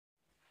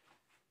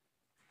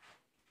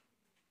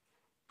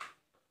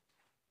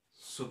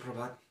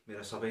सुप्रभात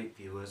मेरा सबै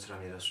भ्युअर्स र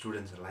मेरा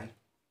स्टुडेन्ट्सहरुलाई।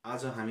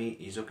 आज हामी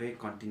हिजोकै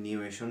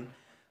कन्टिन्युएसन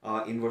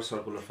इन्भर्स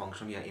सर्कुलर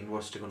फंक्सन या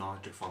इन्भर्स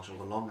ट्रिगोनोमेट्रिक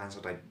फंक्सनको लङ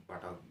आन्सर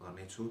टाइपबाट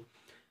गर्नेछु।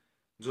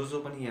 जो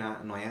पनि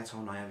यहाँ नयाँ छ,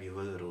 नयाँ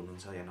भ्युअर्सहरु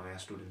हुनुहुन्छ या नयाँ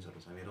स्टुडेन्ट्सहरु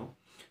छ मेरो,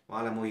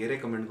 उहाँलाई म यो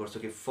रेकमेन्ड गर्छु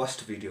कि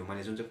फर्स्ट भिडियो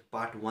मैले जुन चाहिँ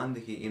पार्ट 1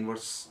 देखि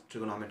इन्भर्स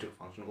ट्रिगोनोमेट्रिक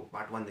फंक्सनको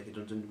पार्ट 1 देखि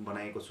जुन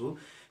बनाएको छु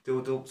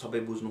त्यो सबै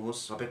बुझ्नुहोस्।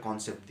 सबै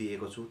कन्सेप्ट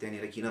दिएको छु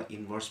त्यहाँनिर। किन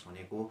इन्भर्स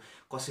भनेको,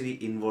 कसरी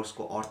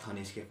इन्भर्सको अर्थ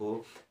निस्केको,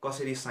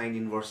 कसरी साइन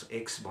इन्भर्स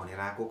x भनेर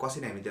आको,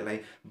 कसरी हामी त्यसलाई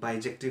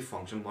बाइजेक्टिभ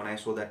फंक्सन बनाए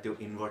सो दैट त्यो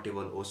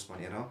इन्भर्टेबल होस्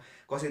भनेर,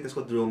 कसरी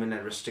त्यसको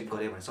डोमेनलाई रेस्ट्रिक्ट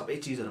गरे भने सबै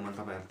चीजहरु म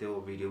तपाईहरुलाई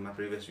त्यो भिडियोमा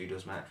प्रिभियस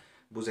भिडियोसमा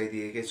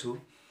बुझाइदिएकै छु।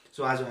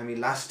 सो आज हामी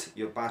लास्ट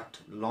यो पार्ट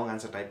लङ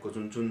आन्सर टाइपको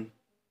जुन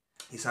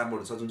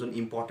हिसाबहरु छ, जुन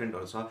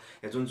इम्पोर्टेन्टहरु छ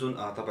या जुन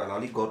तपाईहरुलाई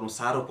अलिक गर्नु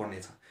सारो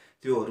पर्ने छ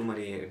त्योहरु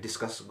मैले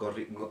डिस्कस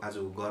आज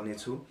गर्ने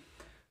छु।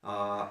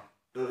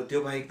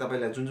 त्यो बाहेक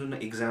तपाईलाई जुन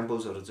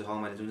एक्जाम्पल्सहरु छ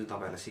मैले जुन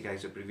तपाईहरुलाई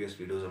सिकाएको छु प्रिभियस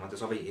भिडियोजहरुमा त्यो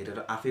सबै हेरेर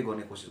आफै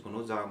गर्ने कोसिस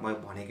गर्नुहोस्। जब म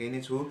भनेकै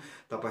नै छु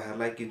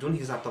तपाईहरुलाई कि जुन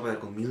हिसाब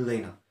तपाईहरुको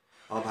मिल्दैन,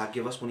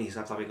 अभाग्यवश कुनै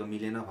हिसाब तपाईको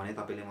मिलेन भने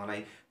तपाईले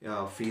मलाई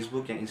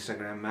फेसबुक या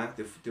इन्स्टाग्राममा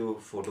त्यो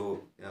फोटो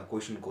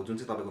क्वेशनको जुन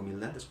चाहिँ तपाईको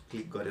मिल्दैन त्यसको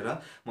क्लिक गरेर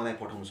मलाई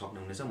पठाउन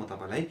सक्नुहुनेछ। म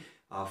तपाईलाई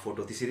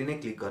फोटो त्यसरी नै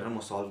क्लिक गरेर म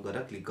सल्भ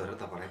गरेर क्लिक गरेर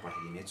तपाईलाई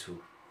पठाइदिने छु।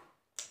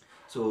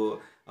 सो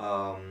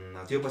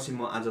त्यो पछि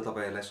म आज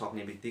तपाईहरुलाई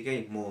सक्ने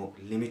बित्तिकै म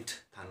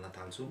लिमिट थाल्न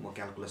थाल्छु, म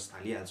क्याल्कुलस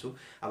थालिहाल्छु।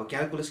 अब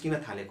क्याल्कुलस किन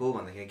थालेको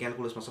भन्दाखेरि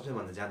क्याल्कुलसमा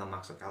सबैभन्दा ज्यादा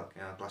मार्क्स छ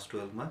क्लास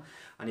 12 मा।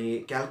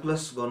 अनि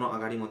क्याल्कुलस गर्न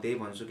अगाडि म त्यही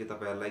भन्छु कि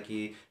तपाईहरुलाई कि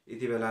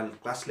यति बेला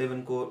क्लास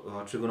 11 को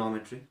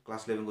ट्रिगोनोमेट्री,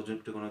 क्लास 11 को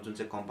जुन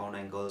चाहिँ compound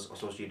angles,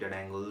 associated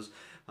angles,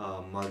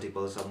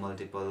 multiple, सब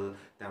मल्टिपल,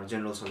 त्यहाँ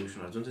जेनरल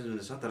सल्युसनहरु जुन चाहिँ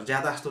छ, तर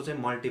ज्यादा जस्तो चाहिँ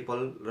मल्टिपल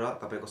र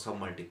तपाईको सब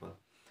मल्टिपल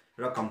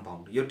र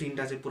कम्पाउन्ड, यो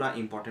तीनटा चाहिँ पुरा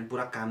इम्पोर्टेन्ट,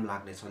 पुरा काम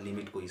लाग्ने छ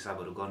लिमिटको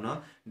हिसाबहरु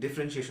गर्न,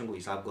 डिफरेन्शिएसनको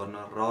हिसाब गर्न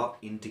र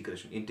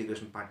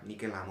इन्टिग्रेसन पार्ट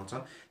निकै लामो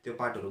छ, त्यो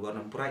पार्टहरु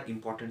गर्न पुरा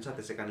इम्पोर्टेन्ट छ।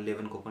 त्यसैकारण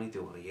 11 को पनि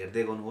त्यो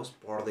हेर्दै गर्नुहोस्,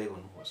 पढ्दै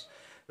गर्नुहोस्।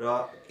 र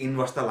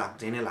इन्भर्स त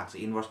लाग्छ नै लाग्छ,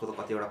 इन्भर्सको त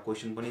कतिवटा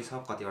क्वेशन पनि छ,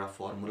 कतिवटा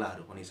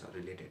फर्मुलाहरु पनि छ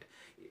रिलेटेड,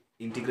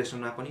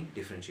 इन्टिग्रेसनमा पनि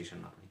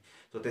डिफरेन्शिएसनमा पनि।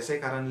 सो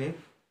त्यसैकारणले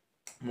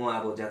म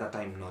अब ज्यादा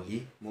टाइम नलिई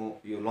म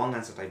यो लङ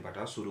आन्सर टाइपबाट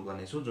सुरु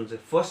गर्नेछु। जुन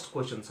चाहिँ फर्स्ट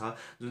क्वेशन छ,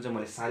 जुन चाहिँ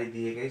मैले सारी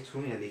दिएकै छु,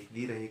 यहाँ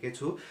दिइरहेकै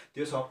छु,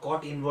 त्यो छ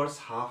cot inverse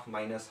half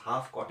minus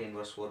half cot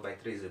inverse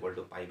 4/3 is equal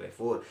to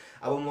π/4।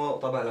 अब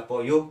म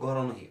तपाईहरुलाई यो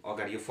गराउनु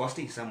अगाडि यो फर्स्ट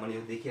हिसाब मैले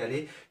यो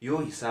देखिहाले, यो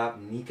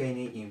हिसाब निकै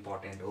नै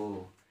इम्पोर्टेन्ट हो।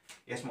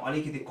 यसमा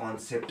अलिकति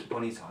कन्सेप्ट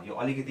पनि छ, यो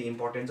अलिकति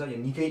इम्पोर्टेन्ट छ, यो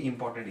निकै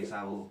इम्पोर्टेन्ट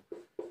हिसाब हो,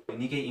 यो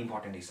निकै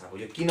इम्पोर्टेन्ट हिसाब हो।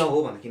 यो किन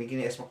हो भन्दा किन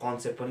यसमा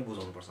कन्सेप्ट पनि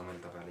बुझाउनु पर्छ मैले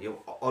तपाईहरुलाई, यो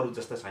अरु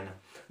जस्तो छैन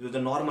जो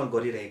नर्मल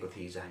गरिरहेको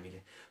थिए हिजो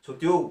हामीले। सो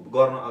त्यो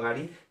गर्न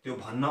अगाडि, त्यो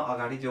भन्न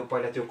अगाडि त्यो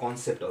पहिला त्यो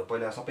कन्सेप्टहरु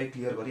पहिला सबै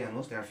क्लियर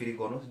गरिहाल्नुहोस्, त्यहाँ फेरि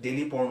गर्नुहोस्,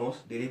 डेली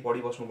पढ्नुहोस्, डेली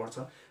पढिबस्नु पर्छ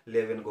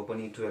 11 को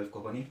पनि 12 को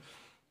पनि।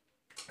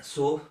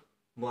 सो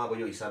म अब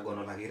यो हिसाब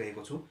गर्न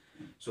लागिरहेको छु।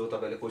 सो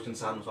तपाईले क्वेशन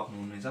सार्नु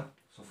सक्नुहुनेछ।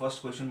 सो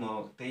फर्स्ट क्वेशन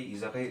म त्यही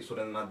हिजोकै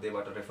स्टुडेन्ट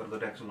माध्यमबाट रेफर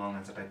गरिरहेको छु लङ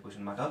आन्सर टाइप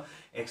क्वेशनबाट।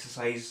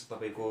 एक्सरसाइज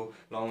तपाईको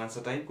long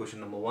answer type question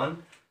number 1।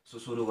 So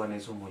सुरु गर्ने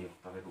छु म यो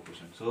तपाईको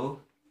question. So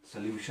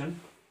solution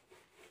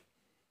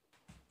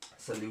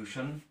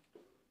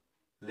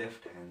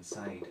left hand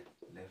side.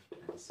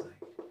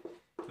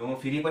 म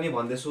फेरि पनि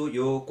भन्दैछु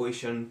यो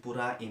क्वेशन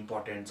पुरा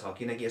इम्पोर्टेन्ट छ,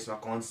 किनकि यसमा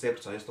कन्सेप्ट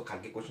छ। यस्तो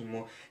खालको क्वेशन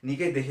म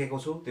निकै देखेको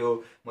छु,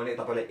 त्यो मैले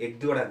तपाईलाई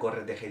 1-2 वटा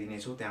गरेर देखाइदिने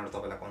छु। त्यहाँबाट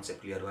तपाईलाई कन्सेप्ट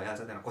क्लियर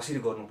भइहाल्छ, त्यहाँ कसरी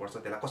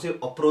गर्नुपर्छ, त्यसलाई कसरी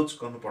अप्रोच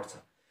गर्नुपर्छ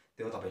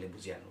त्यो तपाईले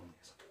बुझिहाल्नु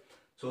हुनेछ।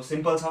 सो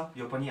सिम्पल छ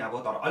यो पनि,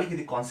 अब तर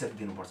अलिकति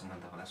कन्सेप्ट दिनुपर्छ मैले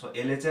तपाईलाई। सो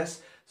एलएचएस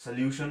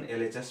सल्युसन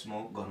एलएचएस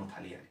म गर्नु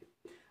थालिहाले।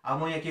 अब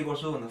म यहाँ के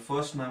गर्छु भन्दा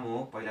फर्स्टमा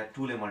म पहिला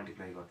 2 ले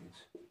मल्टिप्लाई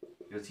गर्दिन्छु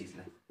यो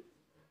चीजलाई,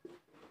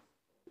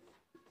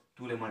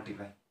 2 ले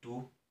मल्टिप्लाई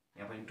 2,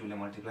 यहाँ पनि 2 ले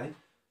मल्टिप्लाई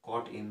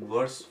cot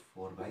इन्भर्स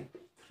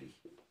 4/3।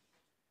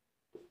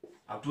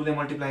 अब 2 ले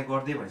मल्टिप्लाई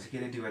गर्दै भनेपछि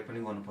केले डिवाइड पनि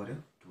गर्नु पर्यो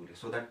 2 ले,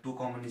 सो दैट 2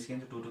 कमन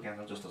निस्किन्छ, 2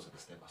 क्यान्सल जस्तो छ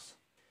त्यस्तै बस्छ।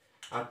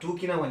 अब 2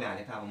 किन मैले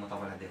हालेको अब म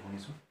तपाईलाई देखाउने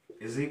छु।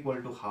 Is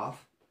equal to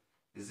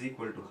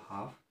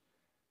half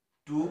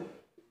 2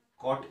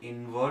 cot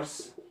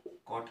inverse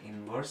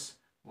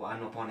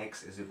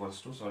 1/x is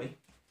equals to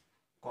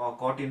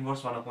cot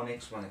inverse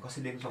 1/x भने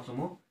कसरी लेख्न सक्छु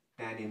म,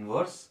 tan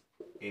inverse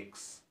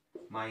x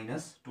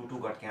minus 2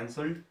 got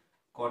cancelled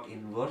cot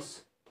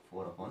inverse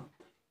 4/3।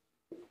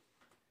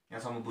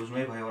 यहाँसम्म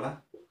बुझ्नै भयो होला।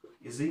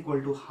 Is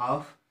equal to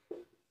half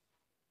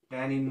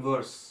tan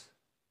inverse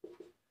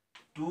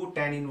 2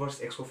 tan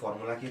inverse x को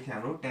फर्मुला के थियो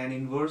हाम्रो, tan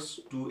inverse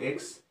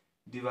 2x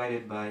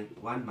divided by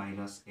 1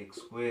 minus x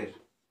square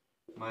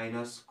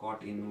minus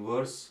cot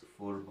inverse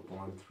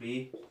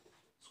 4/3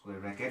 square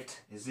bracket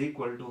is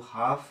equal to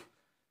half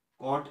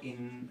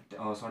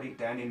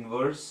tan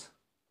inverse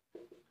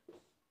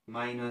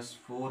minus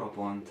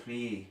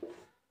 4/3,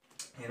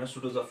 हेर्नुहोस्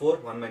 2 to the 4,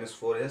 1 minus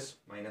 4 is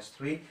minus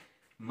 3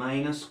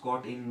 minus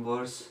cot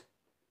inverse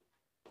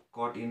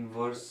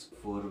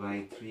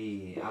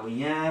 4/3। अब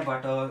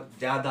यहाँबाट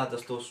ज्यादा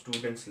जस्तो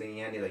स्टुडेन्ट्सले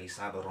यहाँनिर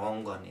हिसाब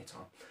रङ गर्ने छ।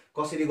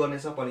 कसरी गर्ने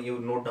छ पहिला यो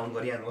नोट डाउन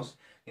गरिहाल्नुहोस्,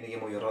 किनकि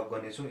म यो रद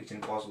गर्ने छु। एकछिन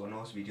पज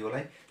गर्नुहोस्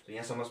भिडियोलाई। सो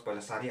यहाँसम्म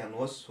पहिला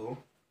सारिहाल्नुहोस्। सो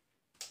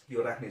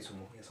यो राख्ने छु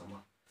म यहाँसम्म।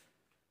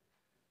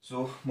 सो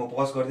म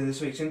पज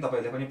गरिदिँदैछु एकछिन,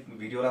 तपाईँहरूले पनि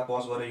भिडियोलाई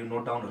पज गरेर यो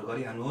नोट डाउनहरू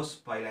गरिहाल्नुहोस्,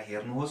 पहिला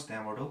हेर्नुहोस्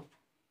त्यहाँबाट।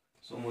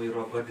 सो म यो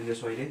रब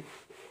गरिदिँदैछु अहिले।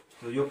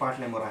 सो यो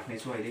पार्टलाई म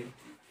राख्नेछु अहिले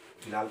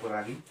फिलहालको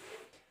लागि।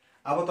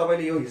 अब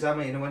तपाईँले यो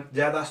हिसाबमा हेर्नु भने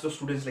ज्यादा जस्तो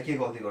स्टुडेन्ट्सले के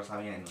गल्ती गर्छ, अब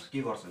यहाँ हेर्नुहोस्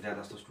के गर्छ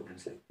ज्यादा जस्तो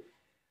स्टुडेन्ट्सले।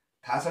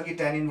 थाहा छ कि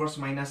tan इन्भर्स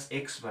माइनस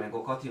एक्स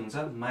भनेको कति हुन्छ,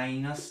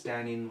 माइनस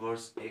tan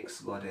इन्भर्स एक्स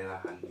गरेर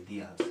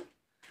दिइहाल्छ,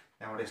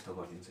 त्यहाँबाट यस्तो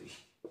गरिदिन्छ।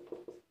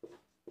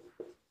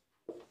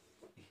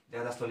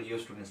 ज्यादा जस्तोले यो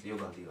स्टुडेन्ट्सले यो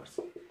गल्ती गर्छ।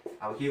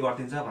 अब के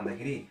गरिदिन्छ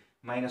भन्दाखेरि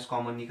माइनस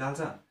कमन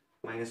निकाल्छ,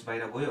 माइनस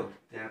बाहिर गयो,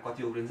 त्यहाँ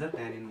कति उब्रिन्छ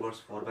tan inverse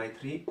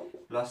 4/3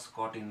 plus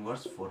cut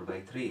inverse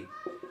 4/3।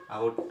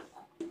 अब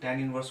tan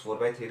इन्भर्स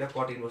 4/3 र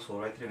कट इन्भर्स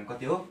 4/3 भने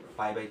कति हो,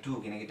 पाई/2,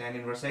 किनकि tan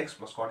inverse x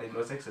plus cut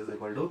inverse x is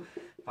equal to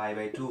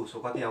पाई/2। So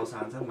कति आउँछ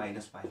आन्सर,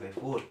 माइनस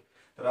पाई/4।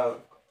 तर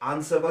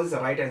आन्सर कति छ,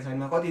 राइट ह्यान्ड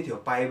साइडमा कति थियो,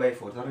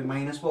 पाई/4, तर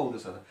माइनस पो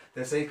आउँदैछ त,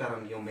 त्यसै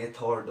कारण यो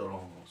मेथड रङ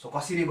हो। सो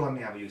कसरी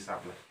गर्ने अब यो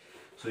हिसाबलाई।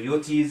 सो यो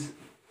चिज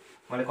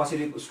मैले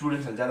कसरी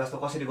स्टुडेन्ट्सहरूले ज्यादा जस्तो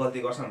कसरी गल्ती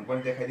गर्छन्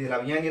पनि देखाइदिएर।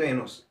 अब यहाँनिर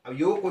हेर्नुहोस्, अब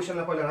यो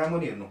क्वेसनलाई पहिला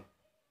राम्ररी हेर्नु,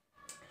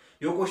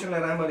 यो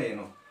क्वेसनलाई राम्ररी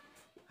हेर्नु।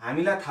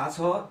 हामीलाई थाहा छ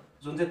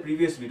जुन चाहिँ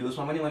प्रिभियस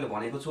भिडियोसमा पनि मैले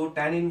भनेको छु,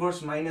 tan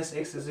inverse minus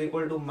x is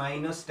equal to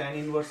minus tan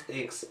inverse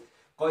x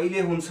कहिले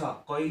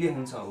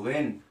हुन्छ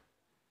वेन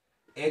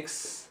एक्स,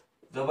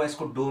 जब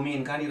यसको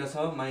डोमेन कहाँनिर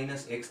छ,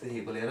 माइनस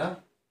एक्सदेखिको लिएर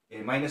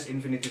माइनस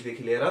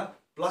इन्फिनिटीदेखि लिएर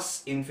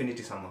प्लस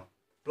इन्फिनिटीसम्म।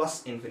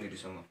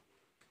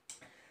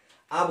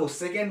 अब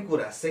सेकेन्ड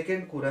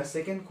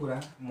कुरा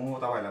म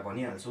तपाईँलाई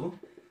भनिहाल्छु,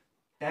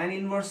 tan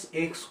इन्भर्स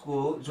एक्स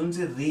को जुन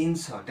चाहिँ रेन्ज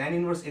छ, tan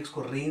इन्भर्स एक्स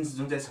को रेन्ज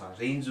जुन चाहिँ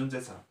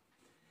छ,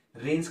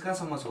 रेन्ज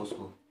कहाँसम्म छ,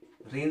 उसको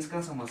रेन्ज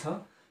कहाँसम्म छ,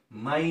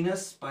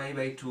 माइनस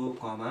पाई/2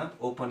 कमा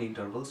ओपन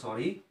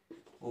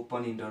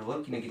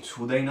इन्टरभल, किनकि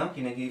छुँदैन,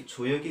 किनकि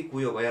छुयो कि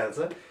कुयो भइहाल्छ,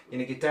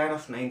 किनकि tan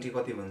अफ 90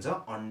 कति भन्छ,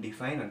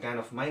 अनडिफाइन्ड, tan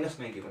अफ माइनस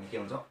 90 भने के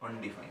हुन्छ,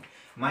 अनडिफाइन्ड।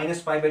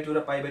 माइनस पाई/2 र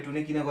पाई/2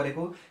 नै किन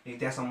गरेको,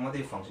 त्यहाँसम्म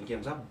मात्रै फङ्सन के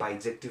हुन्छ,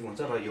 बाइजेक्टिभ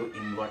हुन्छ र यो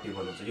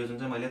इन्भर्टिबल हुन्छ। यो जुन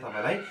चाहिँ मैले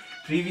तपाईँलाई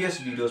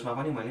प्रिभियस भिडियोसमा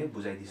पनि मैले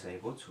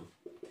बुझाइदिइसकेको छु।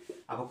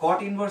 अब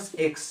कट इन्भर्स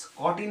एक्स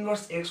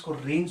को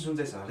रेन्ज जुन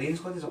चाहिँ छ, रेन्ज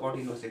कति छ कट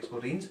इन्भर्स एक्स को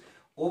रेन्ज,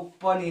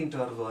 ओपन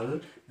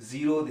इन्टरभल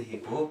 0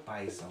 देखिको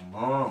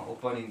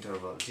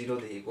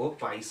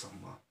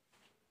पाईसम्म।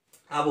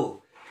 अब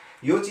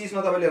यो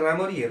चिजमा तपाईँले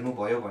राम्ररी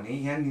हेर्नुभयो भने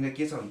यहाँनिर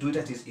के छ,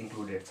 दुईटा चिज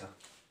इन्क्लुडेड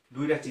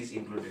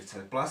छ,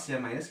 प्लस या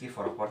माइनस के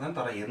फरक पर्दैन,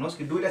 तर हेर्नुहोस्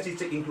कि दुईटा चिज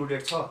चाहिँ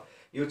इन्क्लुडेड छ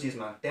यो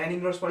चिजमा, tan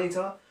इन्भर्स पनि छ,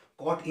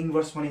 कट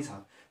इन्भर्स पनि छ।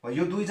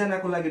 यो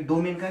दुईजनाको लागि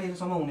डोमेन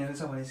कहाँनिरसम्म हुने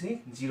रहेछ भनेपछि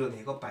 0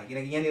 देखिको पाई,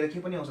 किनकि यहाँनिर के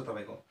पनि आउँछ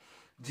तपाईँको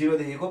 0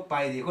 देखिको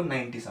पाई देखिको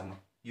 90 सम्म।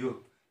 यो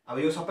अब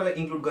यो सबैलाई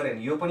इन्क्लुड गरे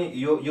भने यो पनि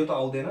यो त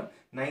आउँदैन,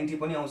 90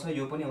 पनि आउँछ,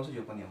 यो पनि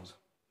आउँछ,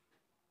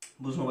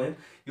 बुझ्नुभयो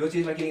यो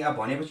चिजमा। किनकि अब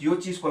भनेपछि यो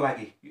चिजको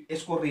लागि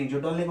यसको रेन्ज, यो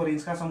डल्लेको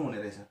रेन्ज कहाँसम्म हुने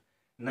रहेछ,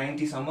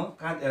 90 सम्म।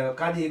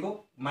 कहाँदेखिको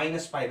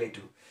माइनस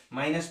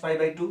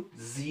पाई/2,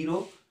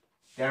 0,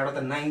 त्यहाँबाट त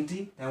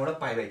 90, त्यहाँबाट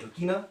पाई/2।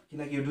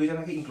 किनकि यो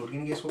दुईजनाकै इन्क्लुड,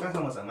 किनकि यसको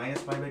कहाँसम्म छ,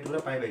 माइनस पाई/2 र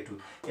पाई/2,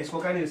 यसको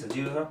कहाँनिर छ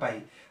 0 र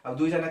पाई। अब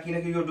दुईजना,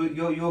 किनकि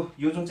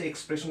यो जुन चाहिँ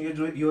एक्सप्रेसन,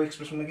 यो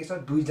एक्सप्रेसनमा के छ,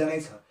 दुईजनै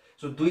छ।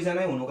 सो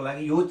दुईजनै हुनुको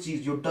लागि यो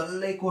चिज, यो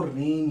डल्लैको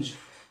रेन्ज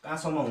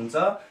कहाँसम्म हुन्छ,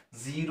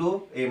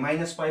 0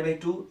 माइनस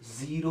पाई/2,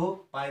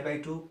 0,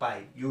 पाई/2, पाई,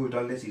 यो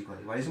डल्लै चिज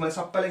पऱ्यो भनेपछि मैले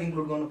सबैलाई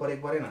इन्क्लुड गर्नु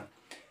परेन,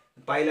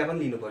 पाइलाई पनि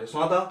लिनु पर्यो।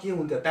 सधैँ के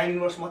हुन्थ्यो, tan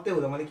इन्भर्स मात्रै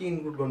हुँदा मैले के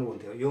इन्क्लुड गर्नु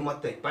हुन्थ्यो, यो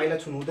मात्रै, पाइलाई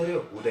छुनु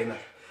हुँदैन।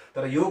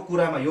 तर यो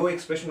कुरामा, यो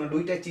एक्सप्रेसनमा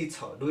दुईटा चिज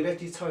छ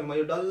भने म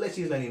यो डल्लै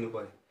चिजलाई लिनु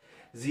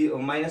पर्यो,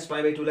 माइनस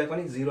पाई/2 लाई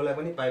पनि, 0 लाई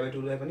पनि,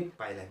 पाई/2 लाई पनि,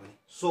 पाइलाई पनि।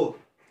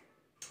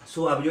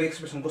 सो अब यो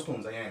एक्सप्रेसन कस्तो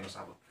हुन्छ यहाँ हेर्नुहोस्।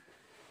 अब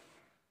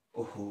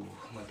ओहो,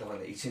 म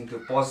तपाईँलाई एकछिन त्यो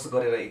पज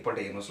गरेर एकपल्ट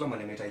हेर्नुहोस् ल,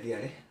 मैले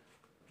मेटाइदिइहालेँ।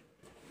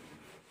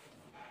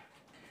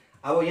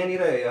 अब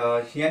यहाँनिर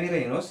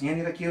हेर्नुहोस्,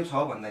 यहाँनिर के छ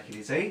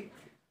भन्दाखेरि चाहिँ,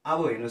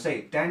 अब हेर्नुहोस्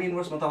है, tan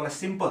इन्भर्स म तपाईँलाई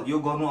सिम्पल यो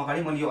गर्नु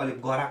अगाडि मैले यो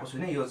अलिक गराएको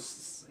छुइनँ,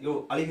 यो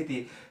अलिकति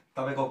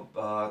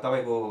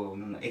तपाईँको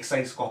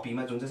एक्सर्साइज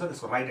कपीमा जुन चाहिँ छ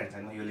त्यसको राइट ह्यान्ड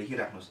साइडमा यो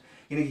लेखिराख्नुहोस्,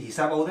 किनकि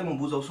हिसाब आउँदै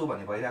म बुझाउँछु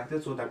भन्ने भइरहेको थियो,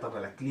 सो द्याट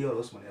तपाईँलाई क्लियर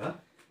होस् भनेर।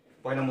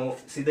 पहिला म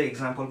सिधै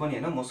एक्जाम्पल पनि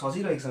होइन, म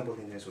सजिलो एक्जाम्पल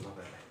दिँदैछु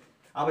तपाईँलाई।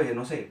 अब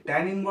हेर्नुहोस् है,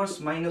 tan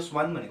इन्भर्स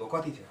 -1 भनेको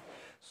कति थियो,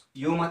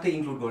 यो मात्रै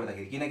इन्क्लुड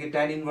गर्दाखेरि, किनकि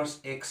tan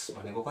इन्भर्स एक्स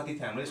भनेको कति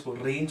थियो हाम्रो, यसको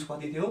रेन्ज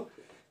कति थियो,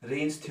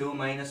 रेन्ज थियो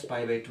माइनस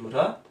पाई/2 र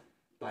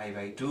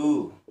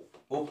पाई/2,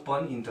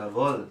 ओपन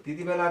इन्टरभल।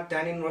 त्यति बेला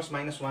tan इन्भर्स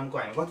 -1 को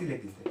हामी कति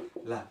लेखिदिन्थ्यो,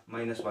 ल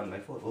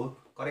 -1/4 हो,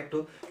 करेक्ट हो,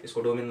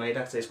 यसको डोमेनमा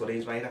आइरहेको छ, यसको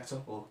रेन्जमा आइरहेको छ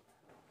हो।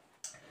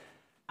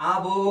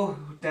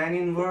 अब tan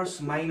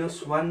इन्भर्स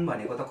 -1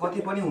 भनेको त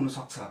कति पनि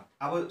हुनसक्छ।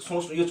 अब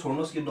सोच्नु, यो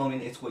छोड्नुहोस् कि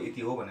डोमेन यसको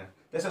यति हो भनेर,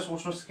 त्यसै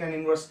सोच्नुहोस् tan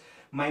इन्भर्स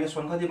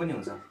 -1 कति पनि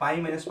हुन्छ,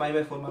 पाई माइनस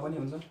पाई/4 मा पनि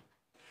हुन्छ।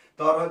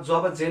 तर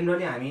जब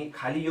जेनरली हामी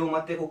खाली यो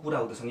मात्रैको कुरा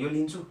हुँदैछ यो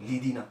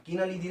लिदिनँ,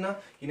 किन लिदिनँ,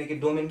 किनकि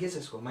डोमेन के छ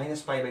यसको,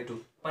 माइनस पाई/2,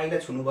 पाइलाई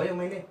छुनु भयो,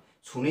 मैले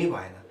छुनै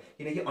भएन,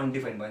 किनकि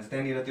अनडिफाइन्ड भन्छ,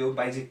 त्यहाँनिर त्यो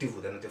बाइजेक्टिभ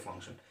हुँदैन त्यो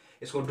फङ्सन।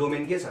 यसको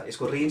डोमेन के छ,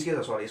 यसको रेन्ज के छ,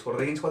 सरी यसको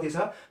रेन्ज कति छ,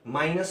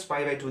 माइनस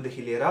पाई/2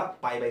 देखि लिएर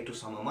पाई/2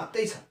 सम्म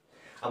मात्रै छ।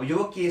 अब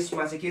यो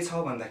केसमा चाहिँ के छ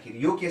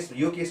भन्दाखेरि यो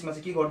केसमा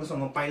चाहिँ के गर्दैछु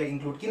म पाइलाई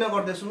इन्क्लुड किन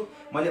गर्दैछु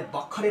मैले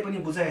भर्खरै पनि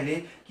बुझाइहालेँ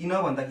किन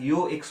भन्दाखेरि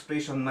यो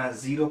एक्सप्रेसनमा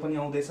 0 पनि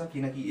आउँदैछ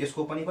किनकि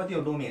यसको पनि कति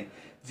हो डोमेन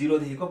 0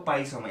 देखिको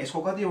पाइसम्म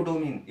यसको कति हो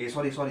डोमेन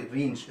सरी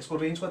रेन्ज यसको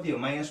रेन्ज कति हो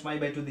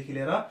 -π/2 देखि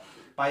लिएर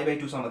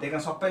π/2 सम्म त्यही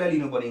कारण सबैलाई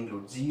लिनु पर्यो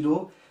इन्क्लुड 0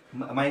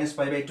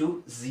 -π/2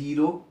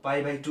 0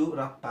 π/2 र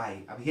पाइ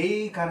अब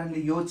यही कारणले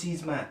यो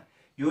चीजमा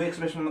यो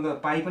एक्सप्रेसनमा त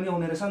पाइ पनि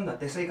आउने रहेछ नि त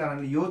त्यसै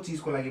कारणले यो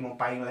चीजको लागि म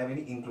पाइलाई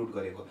पनि इन्क्लुड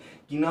गरेको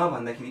किन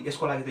भन्दाखेरि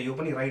यसको लागि त यो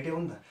पनि राइटै हो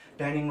नि त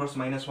tan इन्भर्स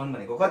 -1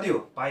 भनेको कति हो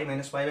पाइ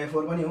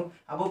 -π/4 पनि हो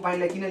अब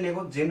पाइलाई किन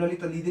लिएको जेनरली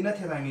त लिँदैन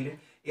थियो त हामीले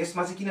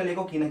यसमा चाहिँ किन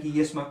लिएको किनकि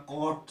यसमा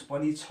कट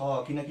पनि छ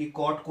किनकि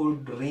कटको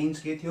रेन्ज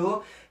के थियो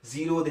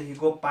 0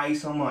 देखिको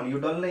पाइसम्म अनि यो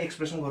डल्लै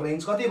एक्सप्रेसनको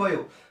रेन्ज कति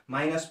भयो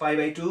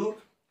 -π/2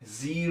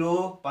 0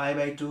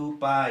 π/2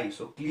 पाइ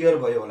सो क्लियर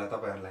भयो होला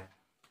तपाईहरुलाई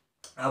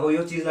अब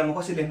यो चीजलाई म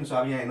कसरी लेख्नु छ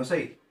अब यहाँ हेर्नुस्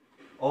है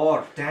or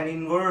tan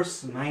inverse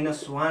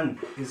 -1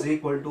 is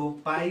equal to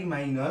pi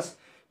minus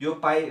यो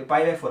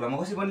π/4 लाई म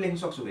कसरी पनि लेख्न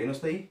सक्छु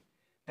हेर्नुस् त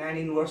tan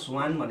inverse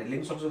 1 भनेर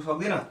लेख्न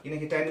सक्दैन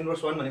किनकि tan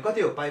inverse 1 भने कति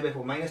हो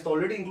π/4 माइनस त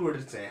अलरेडी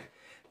इन्क्लुडेड छ यहाँ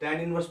tan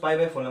inverse π/4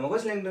 लाई म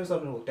कसरी लेख्न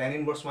सक्नु tan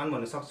inverse 1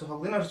 भन्ने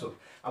सक्दैन रहेछु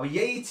अब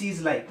यही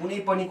चीजलाई कुनै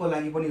पनिको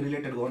लागि पनि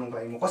रिलेटेड गर्नको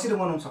लागि म कसरी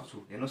बनाउन सक्छु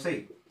हेर्नुस् है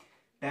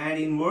tan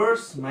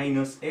inverse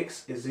minus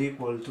x is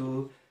equal to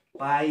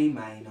pi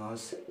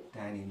minus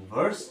tan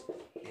inverse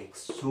x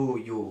so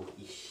यो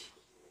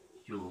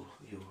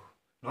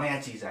नयाँ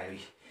चीज आयो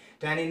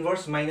tan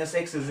inverse minus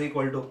x is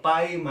equal to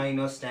pi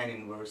minus tan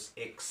inverse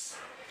x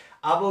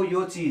अब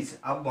यो चीज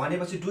अब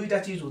भनेपछि दुईटा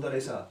चीज हुँदै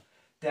रहेछ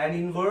tan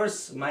inverse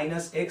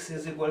minus x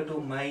is equal to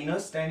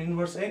minus tan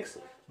inverse x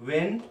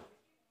when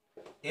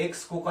x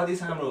को कति छ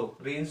हाम्रो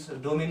रेन्ज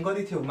डोमेन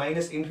कति थियो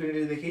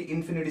 -∞ देखि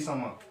इन्फिनिटी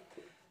सम्म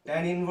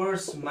tan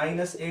inverse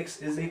minus x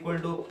is equal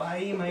to pi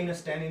minus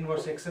tan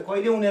inverse x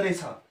कहिले हुने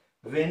रहेछ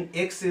when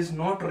x is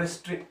not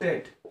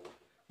restricted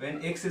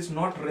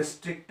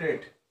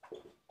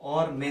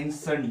or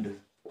mentioned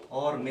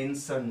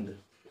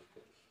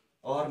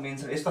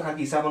यस्तो खालको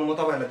हिसाबमा म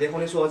तपाईहरुलाई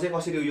देखाउने छु अझै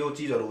कसरी यो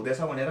चीजहरु हुँदैछ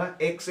भनेर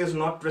x is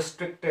not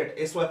restricted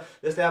यसमा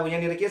जस्तै अब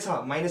यहाँनिर के छ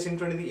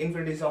 -∞ देखि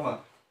इन्फिनिटी सम्म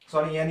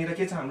सरी यहाँनिर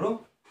के छ हाम्रो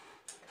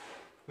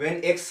when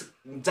x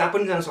जहाँ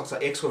पनि जान सक्छ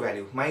x को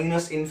भ्यालु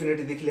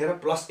 -∞ देखि लिएर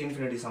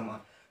 +∞ सम्म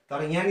तर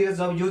यहाँनिर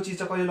जब यो चीज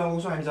चाहिँ कहिले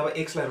लगाउँछौ हामी जब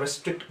x लाई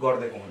रेस्ट्रिक्ट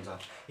गर्दैको हुन्छ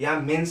यहाँ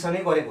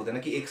मेन्सनै गरेको हुँदैन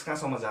कि x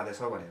कहाँसम्म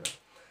जाँदैछ भनेर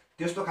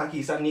त्यस्तो खालको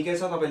हिसाब निकै छ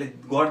तपाईले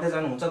गर्दै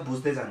जानुहुन्छ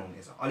बुझ्दै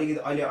जानुहुनेछ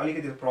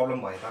अलिकति प्रब्लम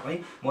भए तापनि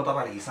म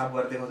तपाईहरुलाई हिसाब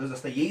गर्दै देखाउँछु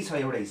जस्तै यही छ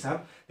एउटा हिसाब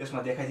त्यसमा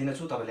देखाइदिन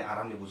छु तपाईले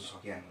आरामले बुझ्न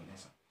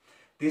सकिहाल्नुहुनेछ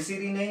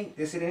त्यसरी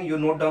नै यो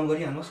नोट डाउन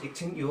गरिहाल्नुस्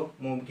एकछिन यो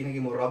म किनकि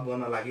म रब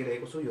गर्न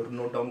लागिरहेको छु यो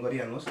नोट डाउन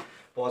गरिहाल्नुस्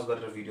पज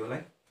गरेर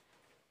भिडियोलाई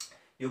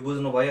यो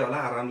बुझ्नु भयो होला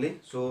आरामले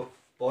सो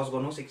पज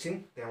गर्नुस् एकछिन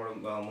त्यहाँबाट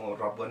म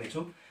रब गर्ने छु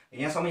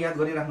यहाँसम्म याद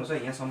गरिराख्नुस् है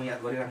यहाँसम्म याद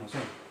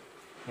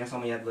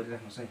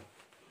गरिराख्नुस् है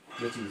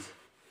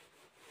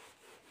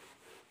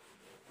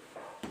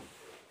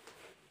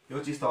यो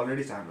चीज त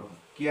अलरेडी छ हाम्रो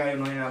के आयो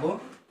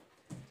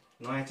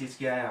नयाँ चीज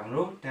के आयो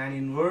हाम्रो tan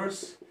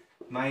inverse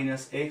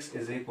minus x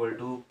is equal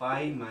to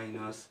pi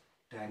minus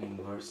tan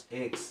inverse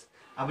x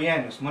अब यहाँ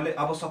हेर्नुस् मैले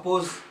अब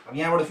सपोज अब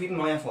यहाँबाट फेरि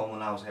नयाँ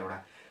फर्मुला आउँछ एउटा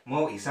म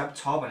हिसाब छ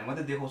भने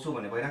मात्रै देखाउँछु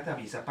भने भइराख्छ अब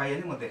हिसाब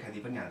पाइहाल्यो म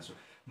देखाइदिइ पनि हाल्छु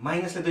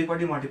माइनसले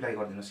दुईपल्टि मल्टिप्लाई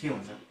गरिदिनुस् के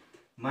हुन्छ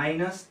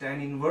minus tan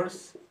inverse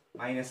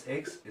minus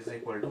x is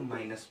equal to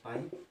minus pi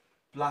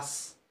plus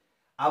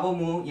अब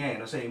म यहाँ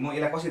हेर्नुस् है म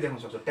यसलाई कसरी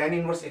देखाउन सक्छु tan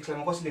inverse x लाई म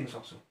कसरी लेख्न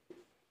सक्छु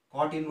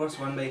cot inverse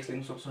 1/x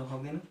लेख्न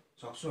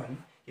सक्छु हैन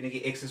किनकि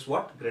x is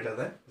what greater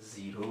than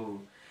 0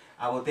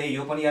 अब त्यही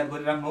यो पनि याद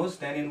गरिराख्नुहोस्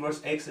tan inverse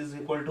x is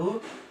equal to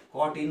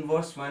cot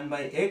inverse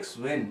 1/x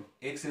when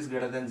x is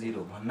greater than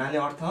 0 भन्नाले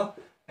अर्थ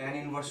tan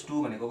inverse 2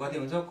 भनेको कति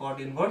हुन्छ cot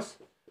inverse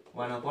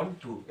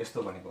 1/2 यस्तो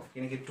भनेको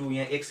किनकि 2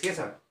 यहाँ x के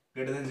छ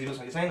greater than 0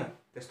 छ कि छैन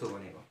त्यस्तो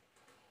भनेको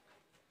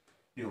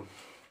यो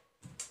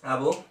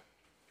अब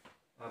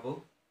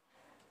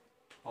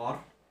और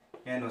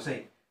हेर्नुस् है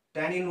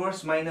tan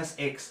inverse minus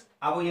x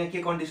अब यहाँ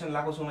के कन्डिसन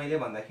लाएको छु मैले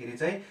भन्दाखेरि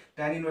चाहिँ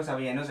tan inverse अब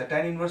यहाँ हेर्नुस्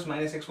tan inverse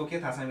minus x को के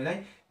थाहा छ हामीलाई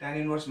tan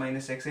inverse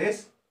minus x is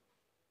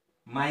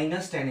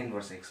minus tan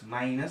inverse x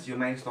minus यो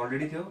माइनस त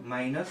अलरेडी थियो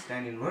minus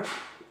tan inverse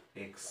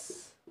x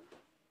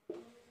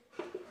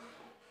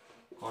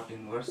cot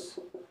inverse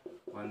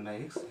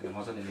 1/x हैन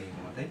मजाले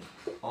लेखेको मात्रै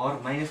और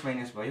माइनस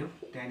भयो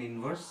tan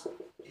inverse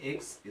x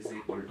is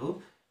equal to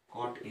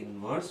cot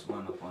inverse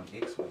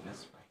 1/x minus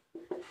pi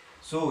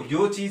so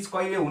यो चीज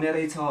कहिले हुने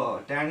रहेछ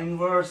tan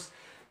inverse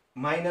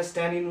minus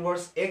tan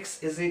inverse x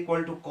is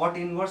equal to cot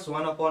inverse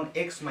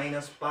 1/x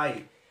minus pi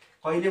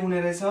कहिले हुने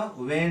रहेछ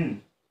when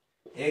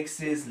x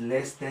is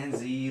less than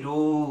 0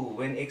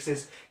 when x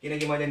is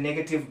किनकि मैले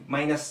नेगेटिभ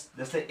माइनस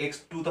जस्तै x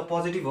 2 त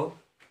पोजिटिभ हो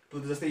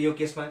 2 जस्तै यो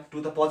केसमा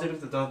 2 त पोजिटिभ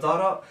थियो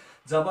तर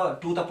जब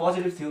 2 त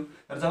पोजिटिभ थियो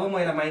तर जब म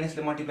यसलाई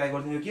माइनसले मल्टिप्लाई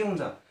गर्दिनु के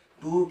हुन्छ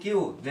 2 के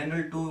हो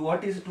general 2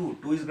 what is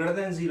 2 is greater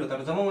than 0 तर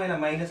जब म यसलाई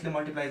माइनसले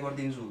मल्टिप्लाई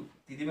गर्दिन्छु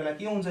त्यतिबेला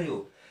के हुन्छ यो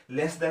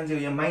लेस देन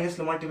 0 यहाँ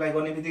माइनसले मल्टिप्लाई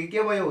गर्ने बित्तिकै के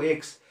भयो x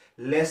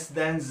लेस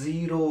देन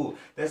 0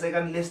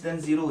 त्यसैकारण लेस देन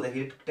 0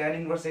 हुँदाखेरि tan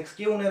inverse x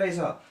के हुने रहेछ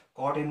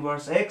cot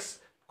inverse x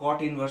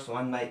cot inverse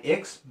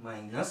 1/x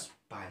minus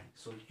पाई।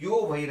 सो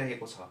यो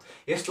भइरहेको छ।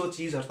 यस्तो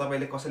चीजहरु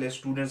तपाईले कसैले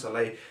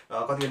स्टुडेन्ट्सहरुलाई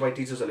कतिपय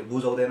टिचर्सहरुले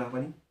बुझाउँदैन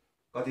पनि,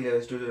 कतिपय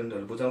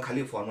स्टुडेन्टहरु बुझाउन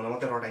खाली फर्मुला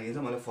मात्रै रटाइदिन्छ।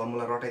 मैले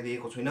फर्मुला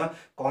रटाइदिएको छैन,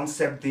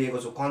 कन्सेप्ट दिएको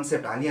छु।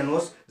 कन्सेप्ट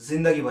हालिहाल्नुहोस्,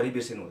 जिन्दगीभरि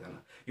बिर्सिनु हुँदैन।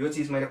 यो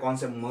चीज मैले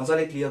कन्सेप्ट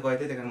मजाले क्लियर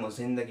गरेथे, त्यही कारण म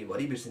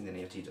जिन्दगीभरि बिर्सिन्दैन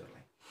यो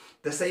चीजहरुलाई।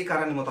 त्यसै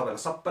कारणले म तपाईलाई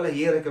सबैलाई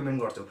यही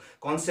रेकमेन्ड गर्छु,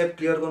 कन्सेप्ट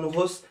क्लियर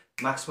गर्नुहोस्,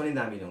 मार्क्स पनि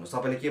दामी ल्याउनुहोस्।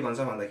 तपाईले के भन्छ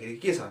भन्दाखेरि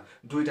के छ,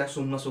 दुईटा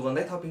शून्य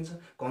सुगन्धै थपिन्छ।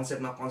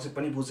 कन्सेप्टमा कन्सेप्ट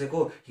पनि बुझेको,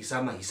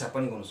 हिसाबमा हिसाब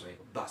पनि गर्नु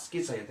सकेको, बस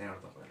के चाहियो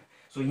त्यहाँबाट तपाईलाई।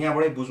 सो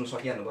यहाँबाटै बुझ्नु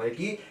सकिहाल्नु भयो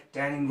कि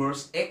tan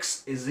inverse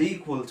x is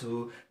equal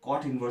to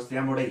cot inverse.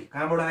 त्यहाँबाटै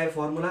कहाँबाट आयो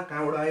फर्मुला,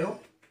 कहाँबाट आयो,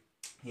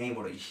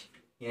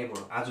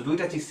 यहीँबाट। आज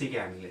दुईटा चीज सिके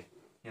हामीले,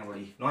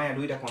 यहाँबाट नयाँ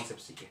दुईटा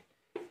कन्सेप्ट सिके,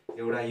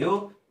 एउटा यो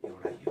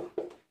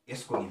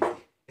यसको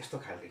निम्ति यस्तो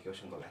खालको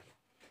क्वेशनको लागि।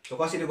 सो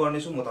कसरी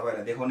गर्नेछु म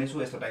तपाईलाई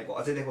देखाउनेछु, यस्तो टाइपको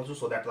अझै देखाउँछु,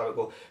 सो दैट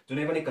तपाईको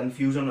जुनै पनि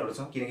कन्फ्युजनहरु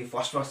छ, किनकि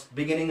first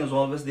beginning is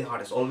always the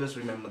hardest, always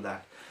remember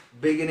that,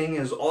 beginning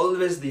is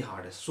always the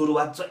hardest.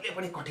 सुरुवात जहिले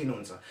पनि कठिन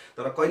हुन्छ,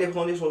 तर कहिले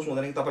पनि सोच्नु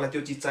हुँदैन कि तपाईलाई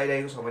त्यो चीज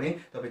चाहिरहेको छ भने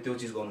तपाई त्यो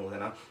चीज गर्नु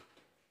हुँदैन।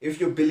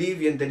 If you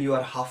believe in then you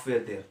are half way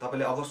there.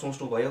 तपाईले अगर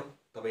सोच्नु भयो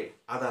तपाई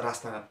आधा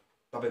रास्ता,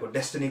 तपाईको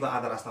डेस्टिनीको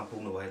आधा रास्तामा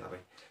पुग्नु भयो तपाई।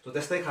 सो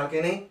त्यस्तै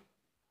खालके नै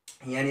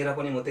यहाँनिर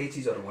पनि म त्यही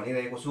चीजहरु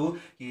भनिरहेको छु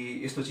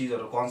कि यस्तो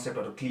चीजहरु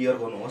कन्सेप्टहरु क्लियर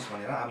गर्नुहोस्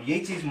भनेर। अब यही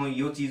चीज म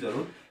यो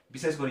चीजहरु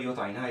विशेष गरी यो त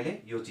हैन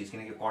अहिले, यो चीज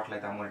किनकि कटलाई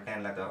त म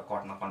ट्यानलाई त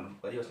कटमा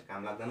कन्भर्ट गरियो,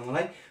 काम लाग्दैन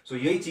मलाई। सो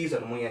यही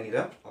चीजहरु म यहाँनिर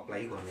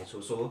अप्लाई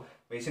गर्नेछु। सो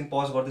म एकछिन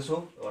पज गर्दैछु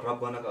रब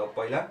गर्नको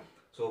पहिला।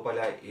 सो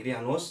पहिला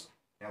हेरिहाल्नुहोस्,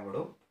 यहाँबाट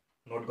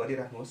नोट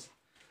गरिराख्नुहोस्।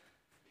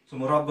 सो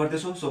म रब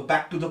गर्दैछु। So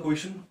back to the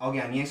question. अघि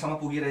हामी यहीँसम्म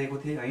पुगिरहेको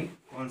थिए है,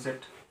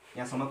 कन्सेप्ट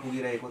यहाँसम्म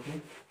पुगिरहेको थिए।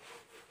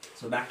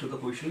 So back to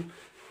the question,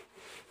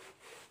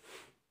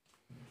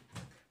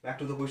 back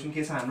to the question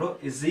के छ हाम्रो,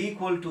 इज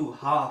इक्वल टु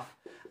हाफ।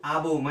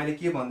 अब मैले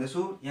के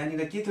भन्दैछु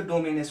यहाँनिर के थियो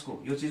डोमेन, यसको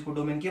यो चीजको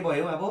डोमेन के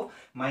भयो, अब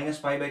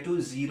 -π/2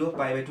 0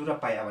 π/2 र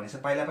पाई। भनेपछि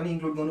पाइलाई पनि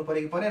इन्क्लुड गर्नु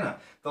पर्यो कि परेन,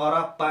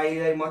 तर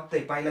पाइलाई मात्रै,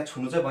 पाइलाई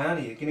छुनु चाहिँ भएन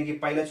नि, किनकि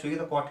पाइलाई छुयो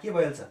त कट के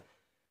भइहाल्छ,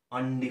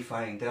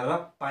 अनडिफाइन्ड। तर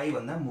पाई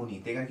भन्दा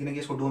मुनि, त्यही कारण किनकि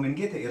यसको डोमेन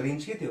के थियो,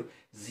 रेन्ज के थियो,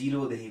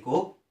 0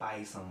 देखिको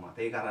पाई सम्म।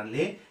 त्यही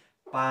कारणले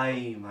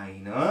pi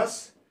minus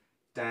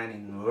tan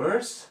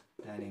inverse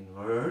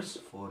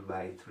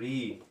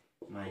 4/3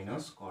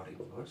 minus cot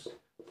inverse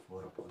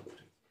 4/3।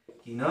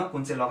 किन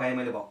कुन चाहिँ लगाएँ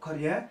मैले भर्खर,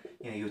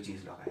 यहाँ यो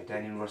चीज लगाएँ,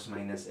 tan inverse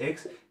minus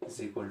x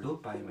is equal to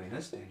pi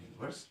minus tan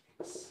inverse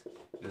x।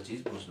 यो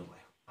चीज बुझ्नु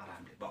भयो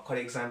आरामले, भर्खर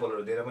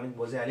एक्जाम्पलहरु दिएर पनि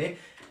बुझिहाले।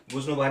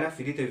 बुझ्नु भएन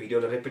फेरि त्यो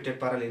भिडियोलाई रिपिटेड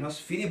पाराले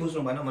हेर्नुहोस्, फेरि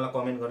बुझ्नु भएन मलाई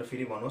कमेन्ट गरेर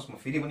फेरि भन्नुहोस्, म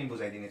फेरि पनि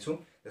बुझाइदिनेछु,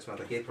 त्यसमा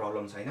त केही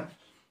प्रब्लम छैन।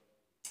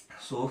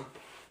 सो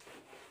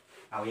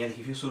अब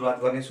यहाँदेखि फेरि सुरुवात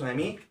गर्नेछौँ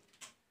हामी,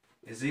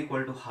 is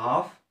equal to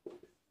half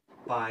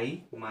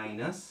pi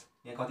minus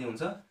यहाँ कति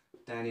हुन्छ,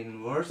 tan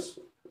inverse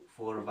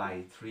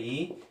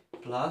 4/3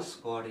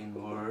 plus cot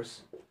inverse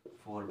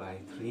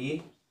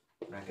 4/3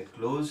 bracket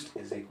closed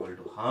is equal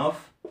to half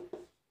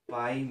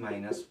pi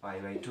minus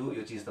π/2।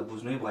 यो चीज त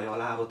बुझ्नै भयो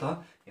होला अब त,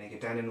 किनकि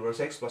tan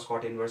inverse x plus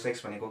cot inverse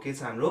x भनेको के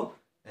छ हाम्रो,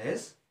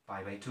 is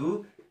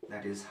π/2,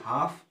 that is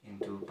half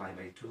into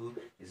π/2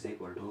 is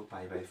equal to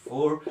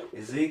π/4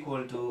 is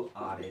equal to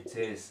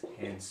RHS,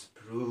 hence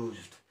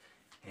proved,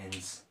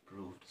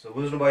 so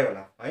बुझ्नु भयो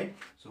होला है।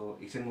 सो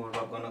एकछिन म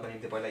रब गर्नको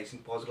निम्ति पहिला एकछिन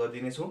पज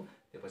गरिदिनेछु,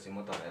 त्यसपछि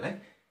म तपाईलाई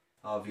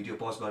भिडियो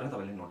पज गरेर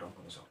तपाईले नोट डाउन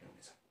गर्न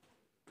सक्नुहुनेछ।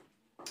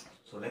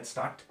 So let's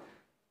start,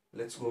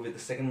 let's go with the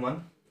second one.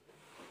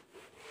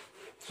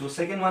 So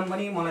second one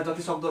पनि मलाई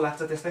जति सक्दो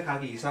लाग्छ त्यस्तै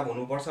खालको हिसाब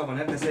हुनुपर्छ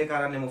भनेर, त्यसै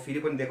कारणले म फेरि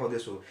पनि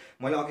देखाउँदैछु।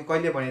 मैले अघि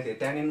कहिले भनेको थिएँ,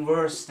 tan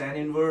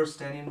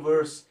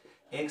inverse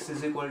x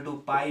is equal to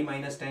pi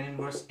minus tan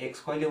inverse x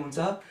कहिले हुन्छ,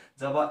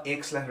 जब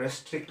x लाई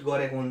रेस्ट्रिक्ट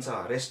गरेको हुन्छ।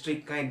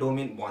 रेस्ट्रिक्ट कहीँ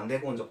डोमेन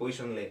भनिदिएको हुन्छ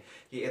क्वेसनले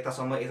कि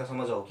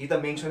यतासम्म जाऊ, कि त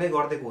मेन्सनै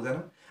गरिदिएको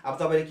हुँदैन। अब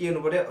तपाईले के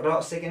हेर्नु पर्यो,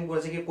 र सेकेन्ड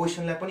कुरा चाहिँ के,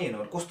 क्वेसनलाई पनि हेर्नु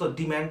पर्यो कस्तो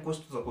डिमान्ड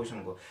कस्तो छ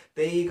क्वेसनको।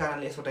 त्यही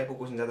कारणले यस्तो टाइपको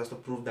क्वेसन ज्यादा जस्तो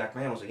प्रुफ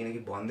द्याटमै आउँछ, किनकि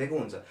भनिदिएको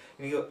हुन्छ,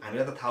 किनकि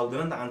हामीलाई त थाहा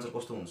हुँदैन नि त आन्सर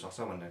कस्तो हुनसक्छ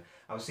भनेर।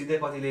 अब सिधै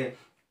कतिले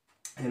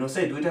हेर्नुहोस्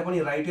है, दुईटा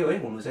पनि राइटै हो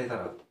है हुनु चाहिँ,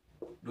 तर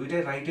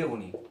दुईटै राइटै हो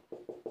नि,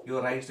 यो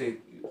राइट चाहिँ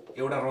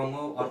एउटा रङ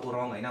हो अर्को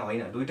रङ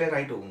होइन, दुईटै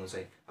राइट हो हुनु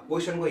चाहिँ।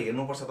 क्वेसनको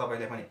हेर्नुपर्छ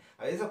तपाईले पनि।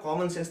 अब यो चाहिँ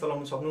कमन सेन्स त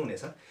लाउनु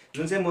सक्नुहुनेछ,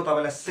 जुन चाहिँ म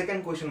तपाईलाई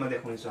सेकेन्ड क्वेसनमा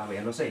देखाउनेछु। अब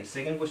हेर्नुहोस् है,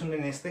 सेकेन्ड क्वेसन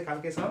पनि यस्तै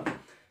खालके छ।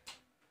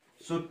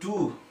 So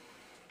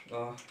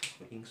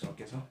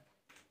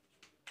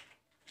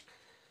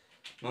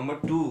number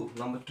 2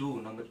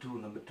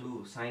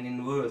 sin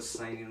inverse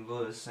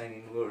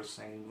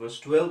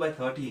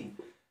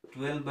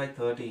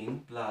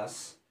 12/13 plus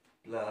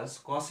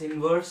cos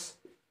inverse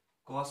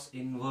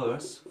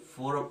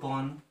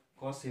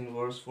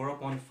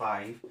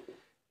 4/5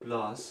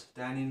 plus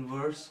tan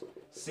inverse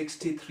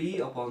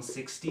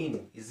 63/16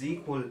 is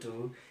equal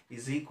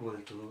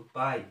to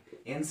pi।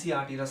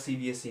 NCERT र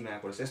CBSE मा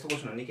आएको छ यस्तो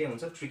क्वेशनहरु निकै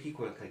हुन्छ, ट्रिकी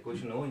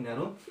क्वेशन हो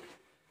यिनीहरु,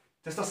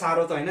 त्यस्तो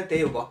सारो त हैन,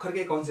 त्यही हो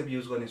भर्खरकै कन्सेप्ट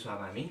युज गर्नेछु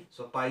अब हामी।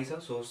 सो पाइ छ,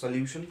 सो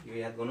सल्युसन यो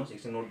याद गर्नुहोस्,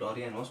 एकछिन नोट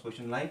गरिहाल्नुहोस्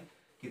क्वेशनलाई,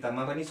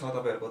 किताबमा पनि छ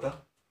तपाईहरुको त।